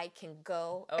so I can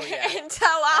go and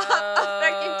tell off a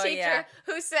freaking teacher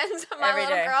who sends my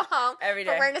little girl home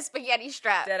for wearing a spaghetti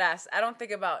strap. Deadass. I don't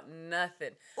think about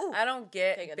nothing. Ooh, I don't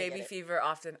get baby fever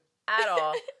often at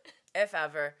all, if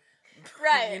ever.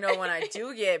 Right. You know, when I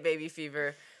do get baby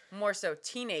fever, more so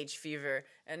teenage fever,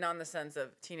 and not in the sense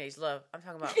of teenage love. I'm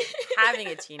talking about having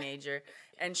a teenager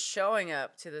and showing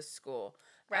up to the school.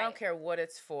 Right. I don't care what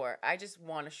it's for. I just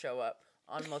want to show up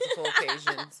on multiple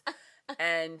occasions.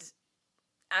 And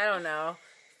I don't know,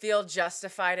 feel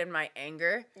justified in my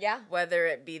anger. Yeah. Whether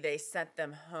it be they sent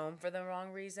them home for the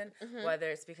wrong reason, whether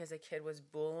it's because a kid was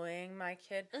bullying my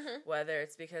kid, whether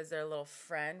it's because their little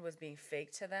friend was being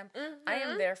fake to them. I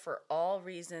am there for all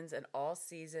reasons and all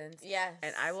seasons. Yes.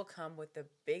 And I will come with the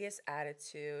biggest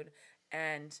attitude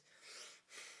and,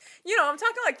 you know, I'm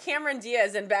talking like Cameron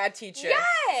Diaz in Bad Teacher.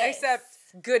 Yes. Except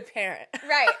good parent.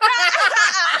 Right.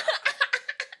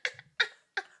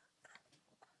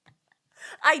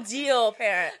 Ideal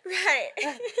parent. Right.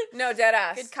 No, dead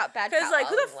ass. Good cop, bad cop. Because, like,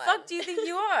 who the fuck do you think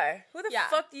you are? Who the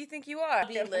fuck do you think you are?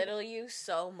 Belittle you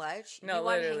so much. No, you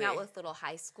want to hang out with little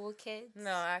high school kids? No,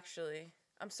 actually.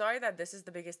 I'm sorry that this is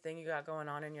the biggest thing you got going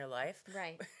on in your life.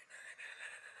 Right.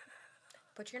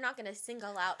 But you're not going to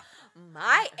single out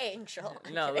my angel.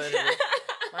 No, literally.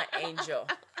 My angel.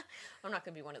 I'm not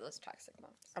going to be one of those toxic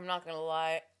moms. I'm not going to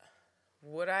lie.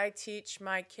 Would I teach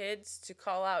my kids to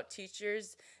call out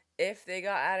teachers if they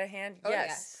got out of hand? Oh,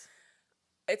 yes.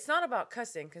 It's not about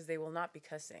cussing, because they will not be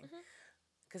cussing.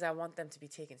 Because I want them to be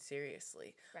taken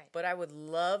seriously. Right. But I would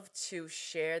love to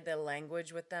share the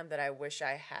language with them that I wish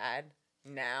I had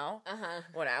now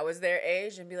when I was their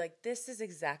age, and be like, this is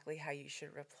exactly how you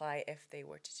should reply if they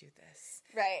were to do this.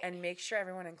 Right. And make sure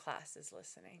everyone in class is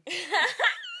listening.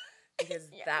 Because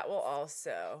that will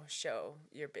also show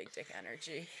your big dick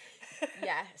energy.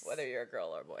 Yes. Whether you're a girl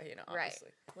or a boy, you know, obviously.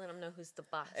 Right. Let them know who's the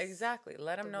boss. Exactly.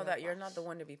 Let them know that you're not the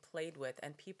one to be played with,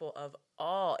 and people of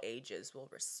all ages will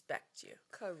respect you.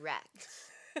 Correct.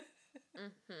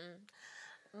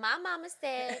 My mama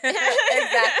said.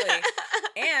 Exactly.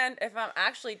 And if I'm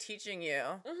actually teaching you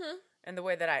in the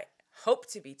way that I hope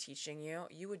to be teaching you,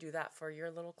 you would do that for your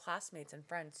little classmates and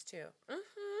friends too.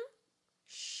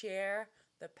 Share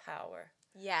the power.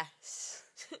 Yes.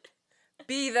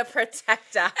 Be the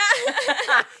protector.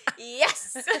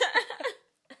 Yes.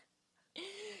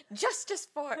 Justice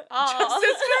for all.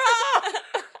 Justice for all.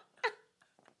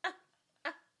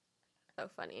 So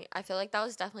funny. I feel like that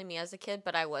was definitely me as a kid,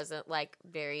 but I wasn't like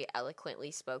very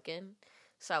eloquently spoken.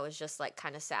 So I was just like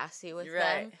kind of sassy with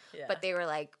them. Yeah. But they were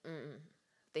like,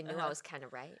 they knew I was kind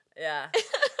of right. Yeah.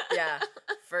 Yeah,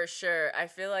 for sure. I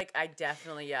feel like I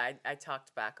definitely, I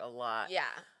talked back a lot.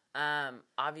 Yeah.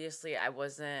 Obviously, I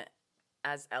wasn't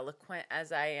as eloquent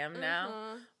as I am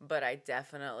now, but I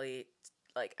definitely,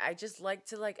 like, I just like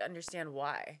to, like, understand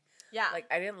why. Yeah. Like,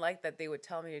 I didn't like that they would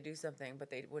tell me to do something, but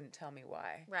they wouldn't tell me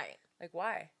why. Right. Like,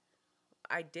 why?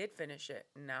 I did finish it.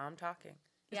 Now I'm talking.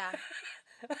 Yeah.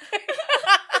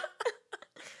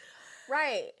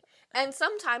 Right. And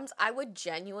sometimes I would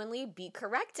genuinely be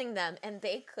correcting them, and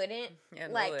they couldn't,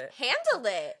 handle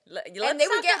it. And they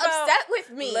would get upset with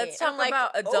me. Let's talk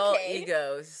about adult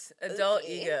egos. Adult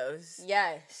egos.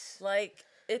 Yes. Like,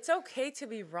 it's okay to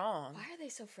be wrong. Why are they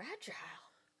so fragile?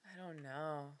 I don't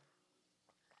know.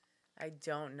 I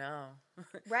don't know.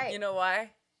 Right. You know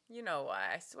why? You know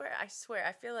why. I swear.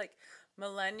 I feel like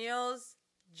millennials,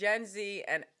 Gen Z,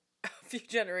 and a few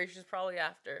generations probably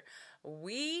after,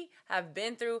 we have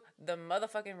been through the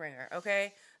motherfucking ringer,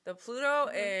 okay? The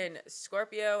Pluto in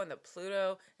Scorpio and the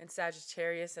Pluto in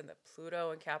Sagittarius and the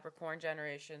Pluto in Capricorn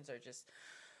generations are just,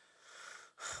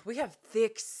 we have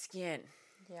thick skin.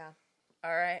 Yeah.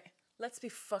 All right? Let's be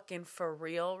fucking for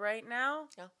real right now.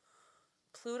 Yeah.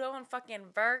 Pluto and fucking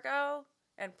Virgo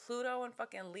and Pluto and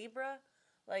fucking Libra,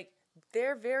 like,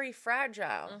 they're very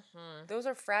fragile. Those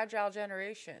are fragile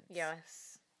generations.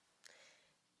 Yes.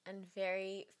 And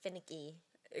very finicky.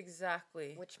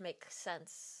 Exactly. Which makes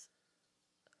sense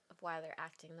of why they're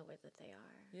acting the way that they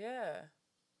are. Yeah.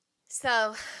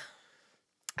 So,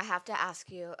 I have to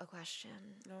ask you a question.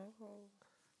 Oh.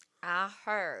 I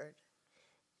heard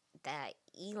that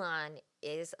Elon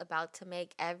is about to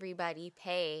make everybody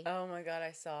pay. Oh my God,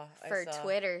 I saw.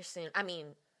 Twitter soon. I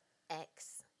mean,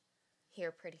 X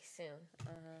here pretty soon.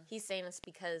 Uh-huh. He's saying this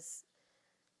because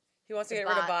he wants to get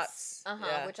rid of bots.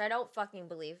 Yeah. Which I don't fucking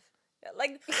believe.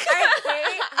 Like,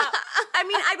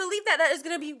 I believe that is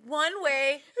going to be one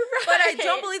way, right. But I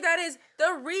don't believe that is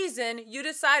the reason you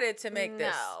decided to make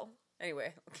this. No.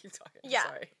 Anyway, keep talking. Yeah.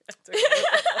 Sorry.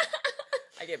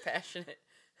 I get passionate.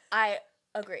 I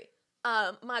agree.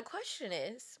 My question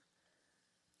is,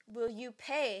 will you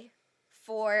pay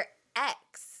for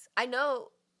X? I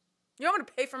know. You don't want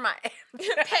to pay for my pay for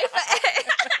X.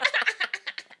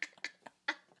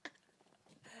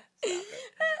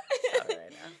 Stop it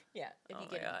right now. Yeah, if you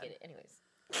get it, you get it. Anyways.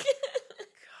 God.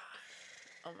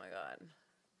 Oh my God.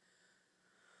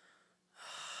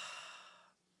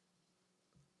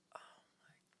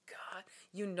 God,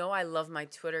 you know I love my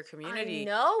Twitter community. I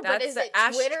know, but is it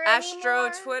Twitter Astro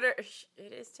anymore? Twitter.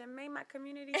 It is to me. My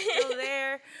community still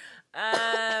there.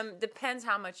 Depends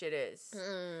how much it is.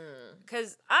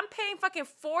 Because I'm paying fucking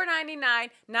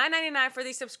 $4.99, $9.99 for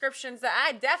these subscriptions that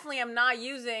I definitely am not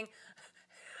using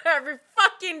every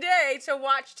fucking day to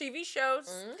watch TV shows.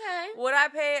 Okay. Would I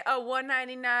pay a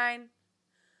 $1.99,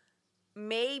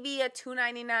 maybe a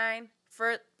 $2.99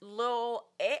 for little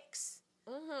X?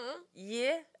 Mm-hmm.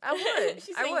 Yeah, I would.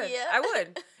 I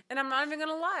would. And I'm not even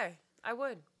gonna lie. I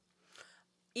would.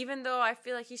 Even though I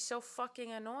feel like he's so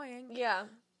fucking annoying. Yeah.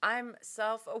 I'm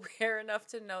self-aware enough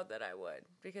to know that I would.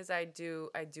 Because I do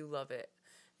love it.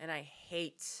 And I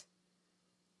hate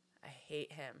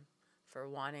him for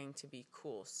wanting to be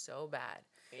cool so bad.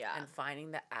 Yeah. And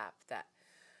finding the app that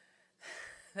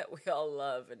we all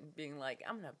love and being like,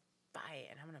 I'm gonna buy it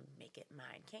and I'm gonna make it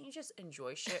mine. Can't you just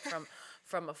enjoy shit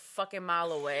from a fucking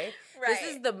mile away? Right.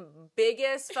 This is the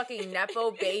biggest fucking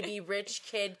nepo baby rich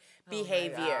kid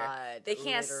behavior. Oh my God, they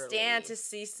can't literally. stand to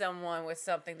see someone with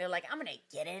something. They're like, I'm gonna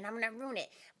get it and I'm gonna ruin it.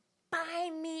 Buy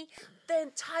me the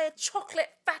entire chocolate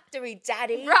factory,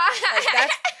 daddy. Right. Like,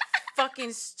 that's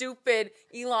fucking stupid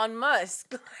Elon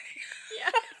Musk.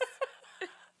 Yes.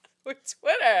 With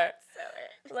Twitter.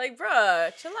 Like,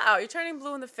 bruh, chill out. You're turning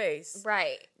blue in the face.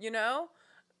 Right. You know?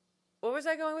 Where was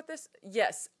I going with this?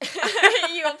 Yes.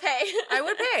 You will pay. I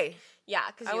would pay. Yeah,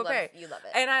 because you love it.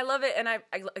 And I love it. And I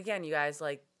again, you guys,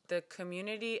 like, the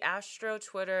community, Astro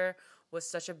Twitter was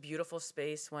such a beautiful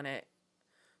space when it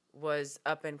was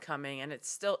up and coming. And it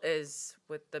still is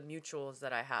with the mutuals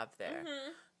that I have there.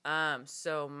 Mm-hmm.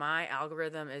 So my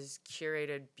algorithm is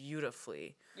curated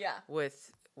beautifully. Yeah.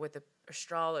 With the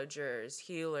astrologers,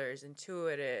 healers,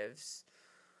 intuitives,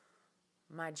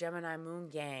 my Gemini moon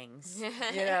gangs,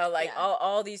 you know, like yeah.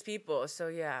 all these people. So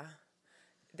yeah,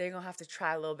 they're gonna have to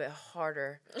try a little bit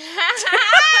harder to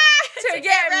get me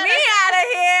out of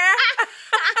here.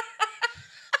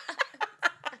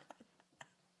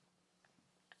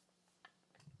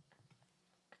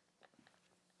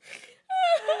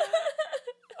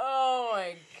 Oh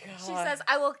my God. She says,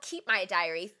 I will keep my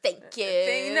diary. Thank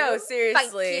you. No,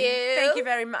 seriously. Thank you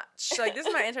very much. Like, this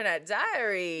is my internet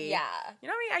diary. Yeah. You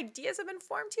know how many ideas have been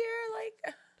formed here?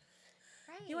 Like,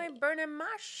 right. You ain't burning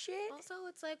my shit. Also,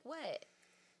 it's like, what?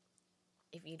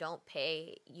 If you don't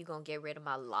pay, you gonna get rid of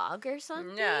my log or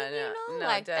something? No, you know?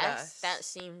 Like, that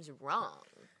seems wrong.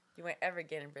 You ain't ever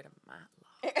getting rid of my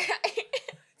log.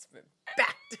 It's been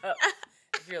backed up.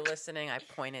 If you're listening, I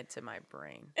pointed to my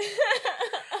brain.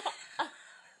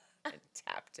 I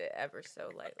tapped it ever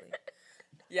so lightly.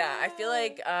 Yeah, I feel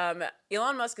like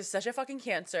Elon Musk is such a fucking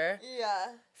cancer.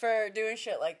 Yeah. For doing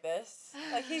shit like this.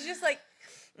 Like, he's just like,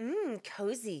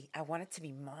 cozy. I want it to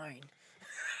be mine.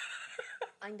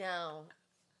 I know.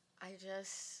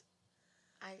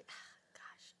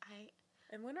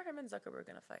 And when are him and Zuckerberg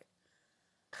gonna fight?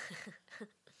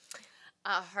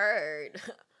 I heard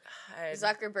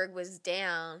Zuckerberg was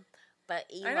down, but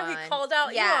Elon. I know he called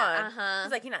out Elon.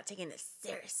 He's like, you're not taking this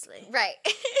seriously. Right.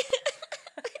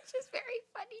 Which is very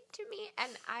funny to me,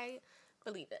 and I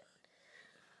believe it.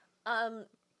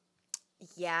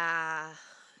 Yeah.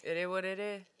 It is what it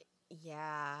is.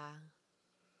 Yeah.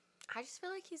 I just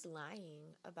feel like he's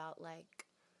lying about, like,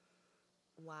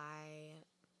 why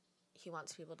he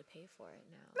wants people to pay for it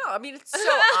now. No, I mean, it's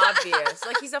so obvious.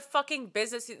 Like, he's a fucking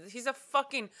business. He's a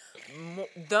fucking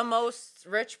the most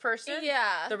rich person.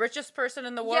 Yeah. The richest person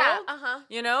in the world. Yeah, uh-huh.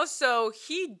 You know? So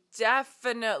he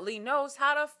definitely knows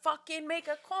how to fucking make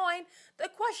a coin. The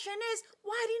question is,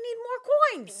 why do you need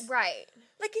more coins? Right.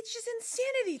 Like, it's just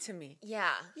insanity to me.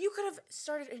 Yeah. You could have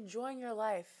started enjoying your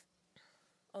life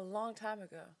a long time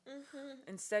ago. Mm-hmm.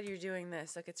 Instead, you're doing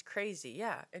this. Like, it's crazy.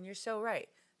 Yeah, and you're so right.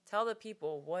 Tell the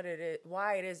people what it is,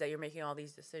 why it is that you're making all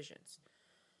these decisions.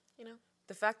 You know?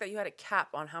 The fact that you had a cap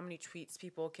on how many tweets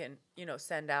people can, you know,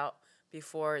 send out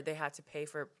before they had to pay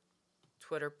for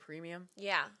Twitter Premium.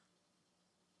 Yeah.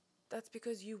 That's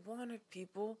because you wanted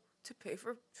people to pay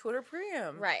for Twitter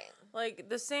Premium. Right. Like,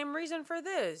 the same reason for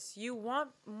this. You want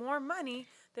more money,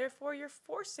 therefore you're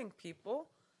forcing people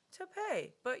to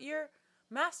pay. But you're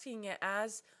masking it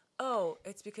as, oh,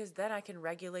 it's because then I can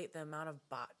regulate the amount of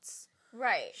bots.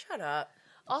 Right. Shut up.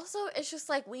 Also, it's just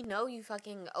like, we know you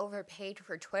fucking overpaid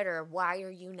for Twitter. Why are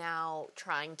you now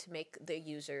trying to make the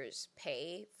users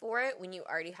pay for it when you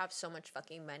already have so much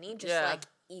fucking money? Just, like,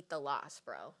 eat the loss,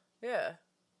 bro. Yeah.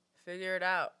 Figure it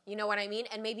out. You know what I mean?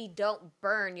 And maybe don't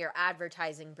burn your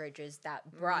advertising bridges that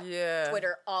brought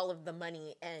Twitter all of the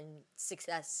money and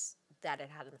success that it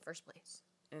had in the first place.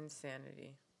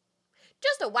 Insanity.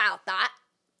 Just a wild thought.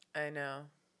 I know.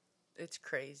 It's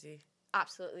crazy.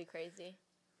 Absolutely crazy.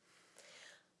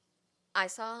 I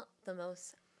saw the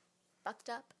most fucked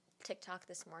up TikTok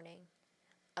this morning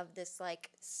of this, like,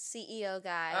 CEO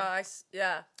guy.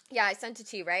 Yeah, I sent it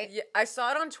to you, right? Yeah, I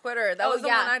saw it on Twitter. That was the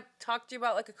one I talked to you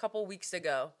about, like, a couple weeks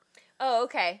ago. Oh,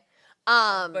 okay.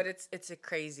 But it's a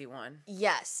crazy one.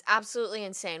 Yes, absolutely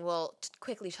insane. We'll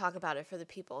quickly talk about it for the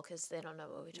people because they don't know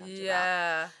what we talked about.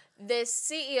 Yeah. This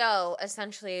CEO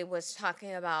essentially was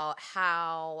talking about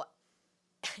how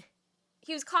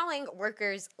he was calling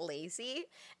workers lazy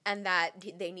and that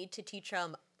they need to teach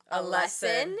them a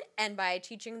lesson. And by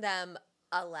teaching them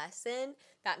a lesson,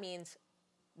 that means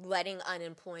letting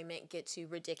unemployment get to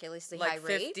ridiculously high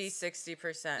rates.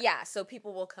 50-60%. Yeah, so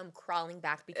people will come crawling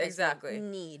back because they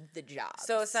need the jobs.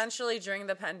 So essentially during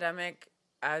the pandemic,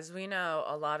 as we know,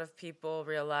 a lot of people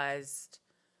realized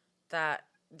that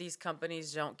these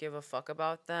companies don't give a fuck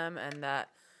about them and that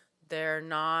they're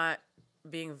not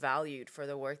being valued for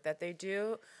the work that they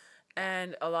do.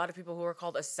 And a lot of people who were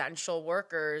called essential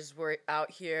workers were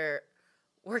out here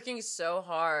working so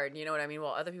hard, you know what I mean?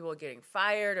 While other people were getting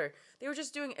fired or they were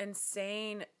just doing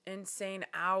insane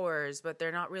hours, but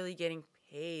they're not really getting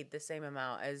paid the same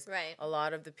amount as a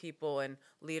lot of the people in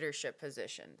leadership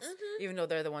positions, even though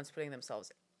they're the ones putting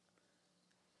themselves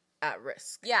at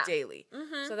risk daily.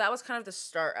 So that was kind of the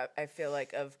start, I feel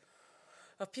like, of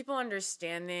people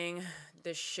understanding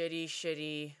the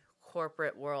shitty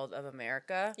corporate world of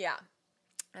America. Yeah.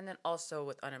 And then also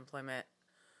with unemployment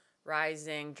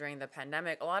rising during the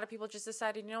pandemic, a lot of people just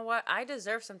decided, you know what, I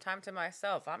deserve some time to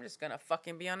myself. I'm just gonna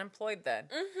fucking be unemployed then.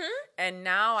 And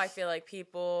now I feel like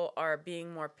people are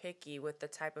being more picky with the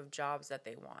type of jobs that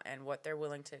they want and what they're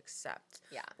willing to accept.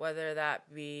 Yeah. Whether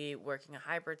that be working a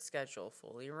hybrid schedule,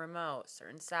 fully remote,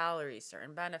 certain salaries,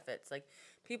 certain benefits. Like,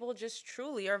 people just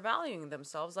truly are valuing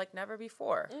themselves like never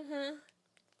before.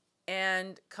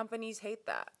 And companies hate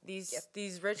that.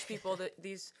 These rich people,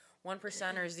 these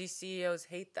 1%ers, these CEOs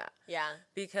hate that. Yeah.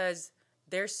 Because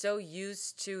they're so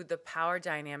used to the power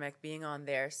dynamic being on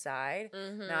their side.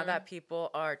 Now that people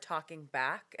are talking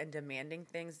back and demanding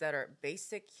things that are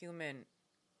basic human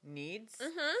needs,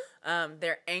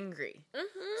 they're angry.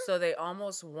 So they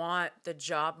almost want the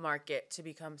job market to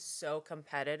become so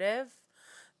competitive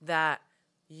that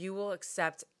you will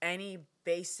accept any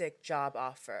basic job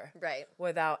offer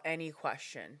without any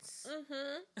questions.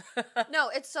 No,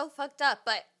 it's so fucked up,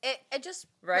 but it just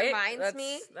reminds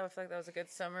me. I feel like that was a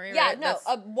good summary. Yeah, no,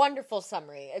 a wonderful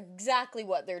summary. Exactly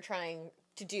what they're trying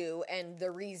to do and the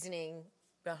reasoning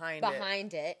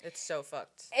behind it. It's so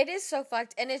fucked. It is so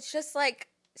fucked, and it's just like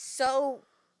so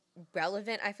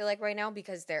relevant, I feel like, right now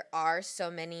because there are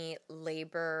so many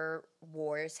labor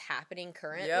wars happening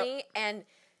currently. And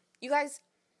you guys,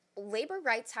 labor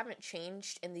rights haven't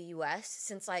changed in the U.S.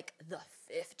 since, like, the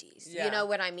 50s. Yeah. You know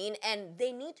what I mean? And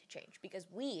they need to change because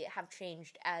we have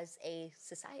changed as a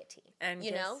society. And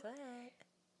you know?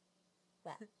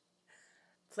 What?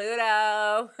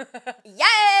 Pluto.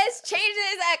 Yes!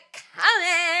 Changes are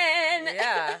coming!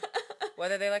 Yeah.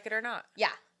 Whether they like it or not. Yeah.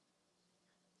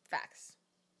 Facts.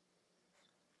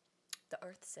 The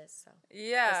earth says so.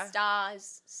 Yeah. The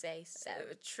stars say so.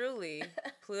 Truly.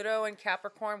 Pluto and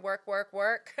Capricorn, work.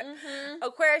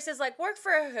 Aquarius is like, work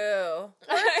for who? Work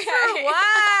for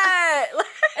what?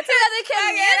 It's another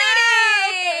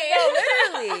community! No,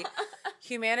 literally.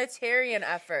 humanitarian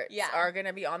efforts are going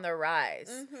to be on the rise.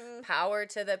 Mm-hmm. Power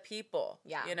to the people.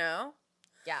 Yeah. You know?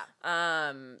 Yeah.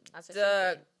 That's what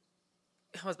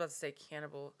I was about to say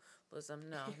cannibalism.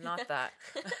 No, not that.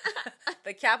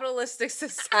 The capitalistic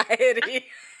society.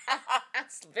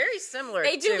 It's very similar.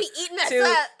 They do be eating us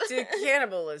up. To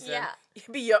cannibalism. Yeah. You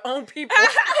be your own people.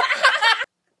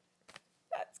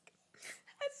 That's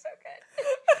so good.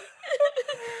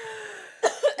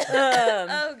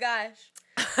 Oh gosh.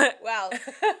 Wow.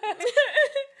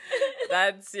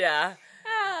 That's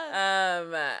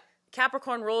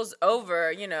Capricorn rules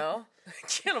over,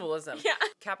 cannibalism. Yeah.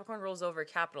 Capricorn rules over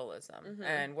capitalism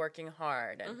and working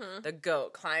hard and the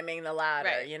goat climbing the ladder,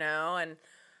 and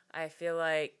I feel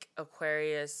like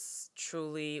Aquarius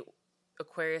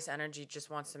energy just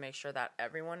wants to make sure that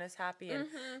everyone is happy and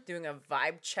doing a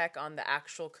vibe check on the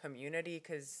actual community,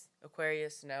 because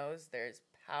Aquarius knows there's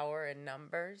power in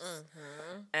numbers.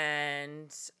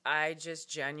 And I just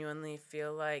genuinely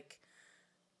feel like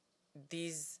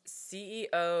these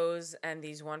CEOs and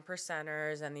these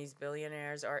 1%ers and these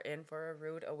billionaires are in for a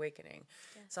rude awakening.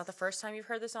 Yes. It's not the first time you've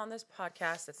heard this on this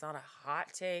podcast. It's not a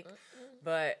hot take,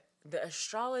 but the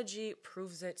astrology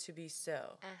proves it to be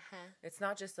so. It's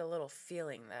not just a little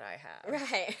feeling that I have.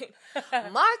 Right.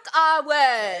 Mark our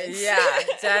words. Yeah,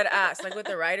 dead ass. Like with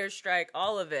the writer's strike,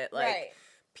 all of it. Like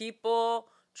people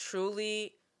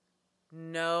truly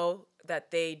know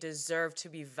that they deserve to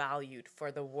be valued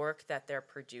for the work that they're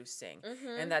producing,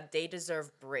 and that they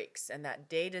deserve breaks, and that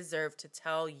they deserve to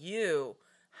tell you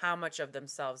how much of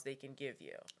themselves they can give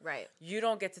you. Right. You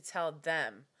don't get to tell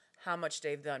them how much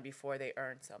they've done before they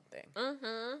earn something.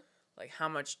 Like how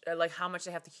much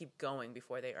they have to keep going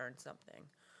before they earn something.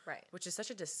 Right. Which is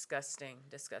such a disgusting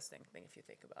thing if you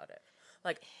think about it.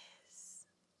 Like,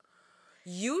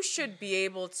 you should be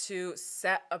able to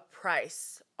set a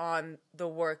price on the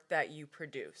work that you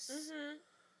produce.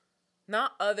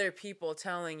 Not other people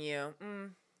telling you,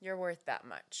 you're worth that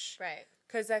much. Right.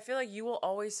 Because I feel like you will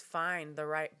always find the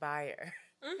right buyer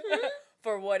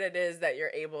for what it is that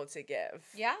you're able to give.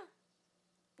 Yeah.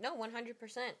 No, 100%.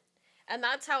 And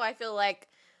that's how I feel like,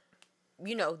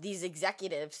 these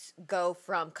executives go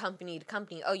from company to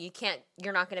company. Oh,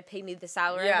 you're not going to pay me the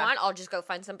salary I want. I'll just go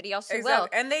find somebody else who will.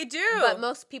 And they do. But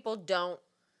most people don't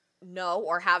know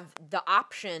or have the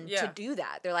option to do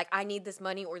that. They're like, I need this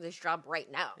money or this job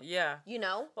right now. Yeah.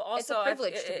 Well, also, it's a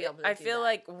privilege to be able to do that. I feel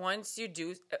like once you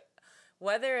do,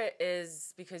 whether it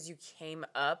is because you came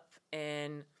up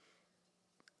in,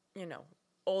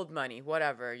 old money,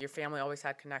 whatever, your family always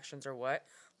had connections or what,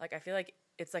 like, I feel like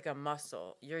it's like a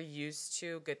muscle. You're used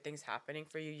to good things happening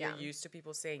for you. You're used to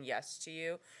people saying yes to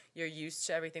you. You're used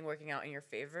to everything working out in your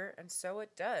favor. And so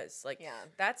it does. Like,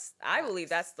 I believe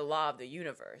that's the law of the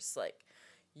universe. Like,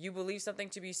 you believe something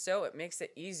to be so, it makes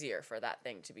it easier for that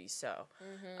thing to be so.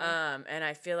 And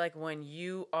I feel like when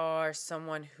you are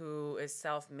someone who is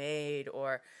self-made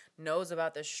or knows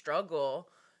about the struggle,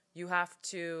 you have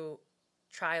to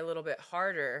try a little bit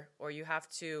harder, or you have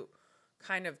to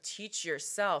kind of teach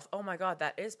yourself, oh my God,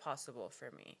 that is possible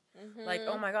for me. Like,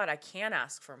 oh my God, I can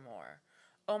ask for more.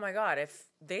 Oh my God, if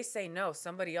they say no,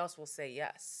 somebody else will say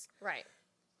yes. Right.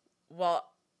 Well,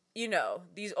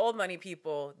 these old money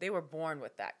people, they were born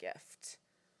with that gift.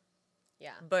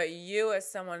 Yeah. But you, as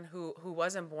someone who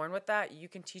wasn't born with that, you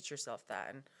can teach yourself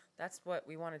that. And that's what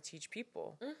we want to teach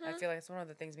people. I feel like it's one of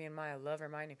the things me and Maya love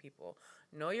reminding people.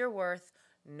 Know your worth.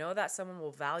 Know that someone will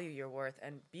value your worth,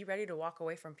 and be ready to walk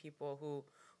away from people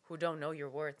who don't know your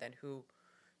worth and who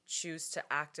choose to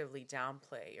actively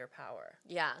downplay your power.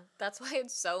 Yeah, that's why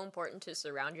it's so important to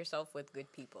surround yourself with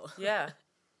good people. Yeah,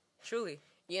 truly.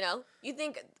 You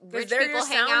think rich people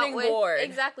hang out with...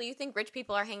 Exactly, you think rich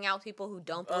people are hanging out with people who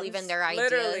don't believe in their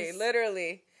ideas.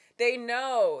 Literally. They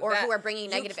know. Or who are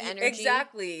bringing negative energy.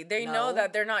 Exactly. They know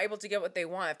that they're not able to get what they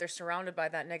want if they're surrounded by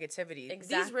that negativity.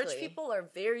 Exactly. These rich people are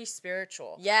very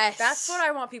spiritual. Yes. That's what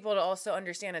I want people to also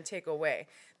understand and take away.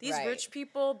 These rich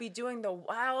people be doing the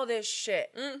wildest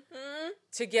shit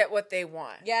to get what they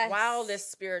want. Yes.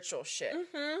 Wildest spiritual shit.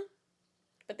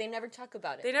 But they never talk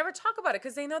about it. They never talk about it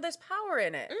because they know there's power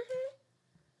in it.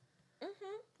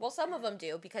 Well, some of them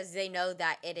do because they know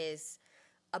that it is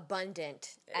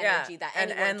abundant energy that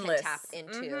anyone can tap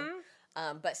into.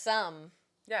 But some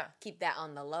keep that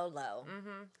on the low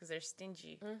because they're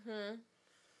stingy.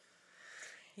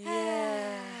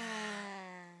 Yeah.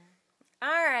 All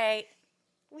right.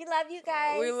 We love you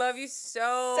guys. We love you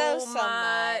so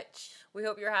much. We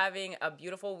hope you're having a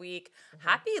beautiful week.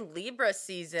 Happy Libra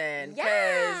season.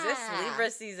 Because this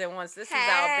Libra season, once this is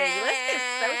out, baby, let's get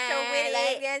social with it.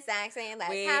 Let's get sexy.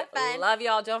 Let's have fun. We love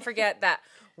y'all. Don't forget that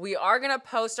We are going to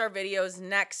post our videos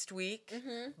next week.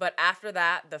 But after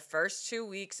that, the first 2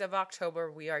 weeks of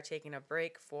October, we are taking a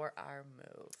break for our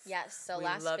move. Yes. So we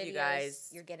last love videos, you guys.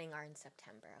 You're getting are in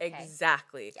September. Okay?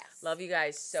 Exactly. Yes. Love you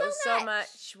guys so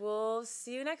much. We'll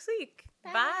see you next week.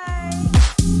 Bye. Bye.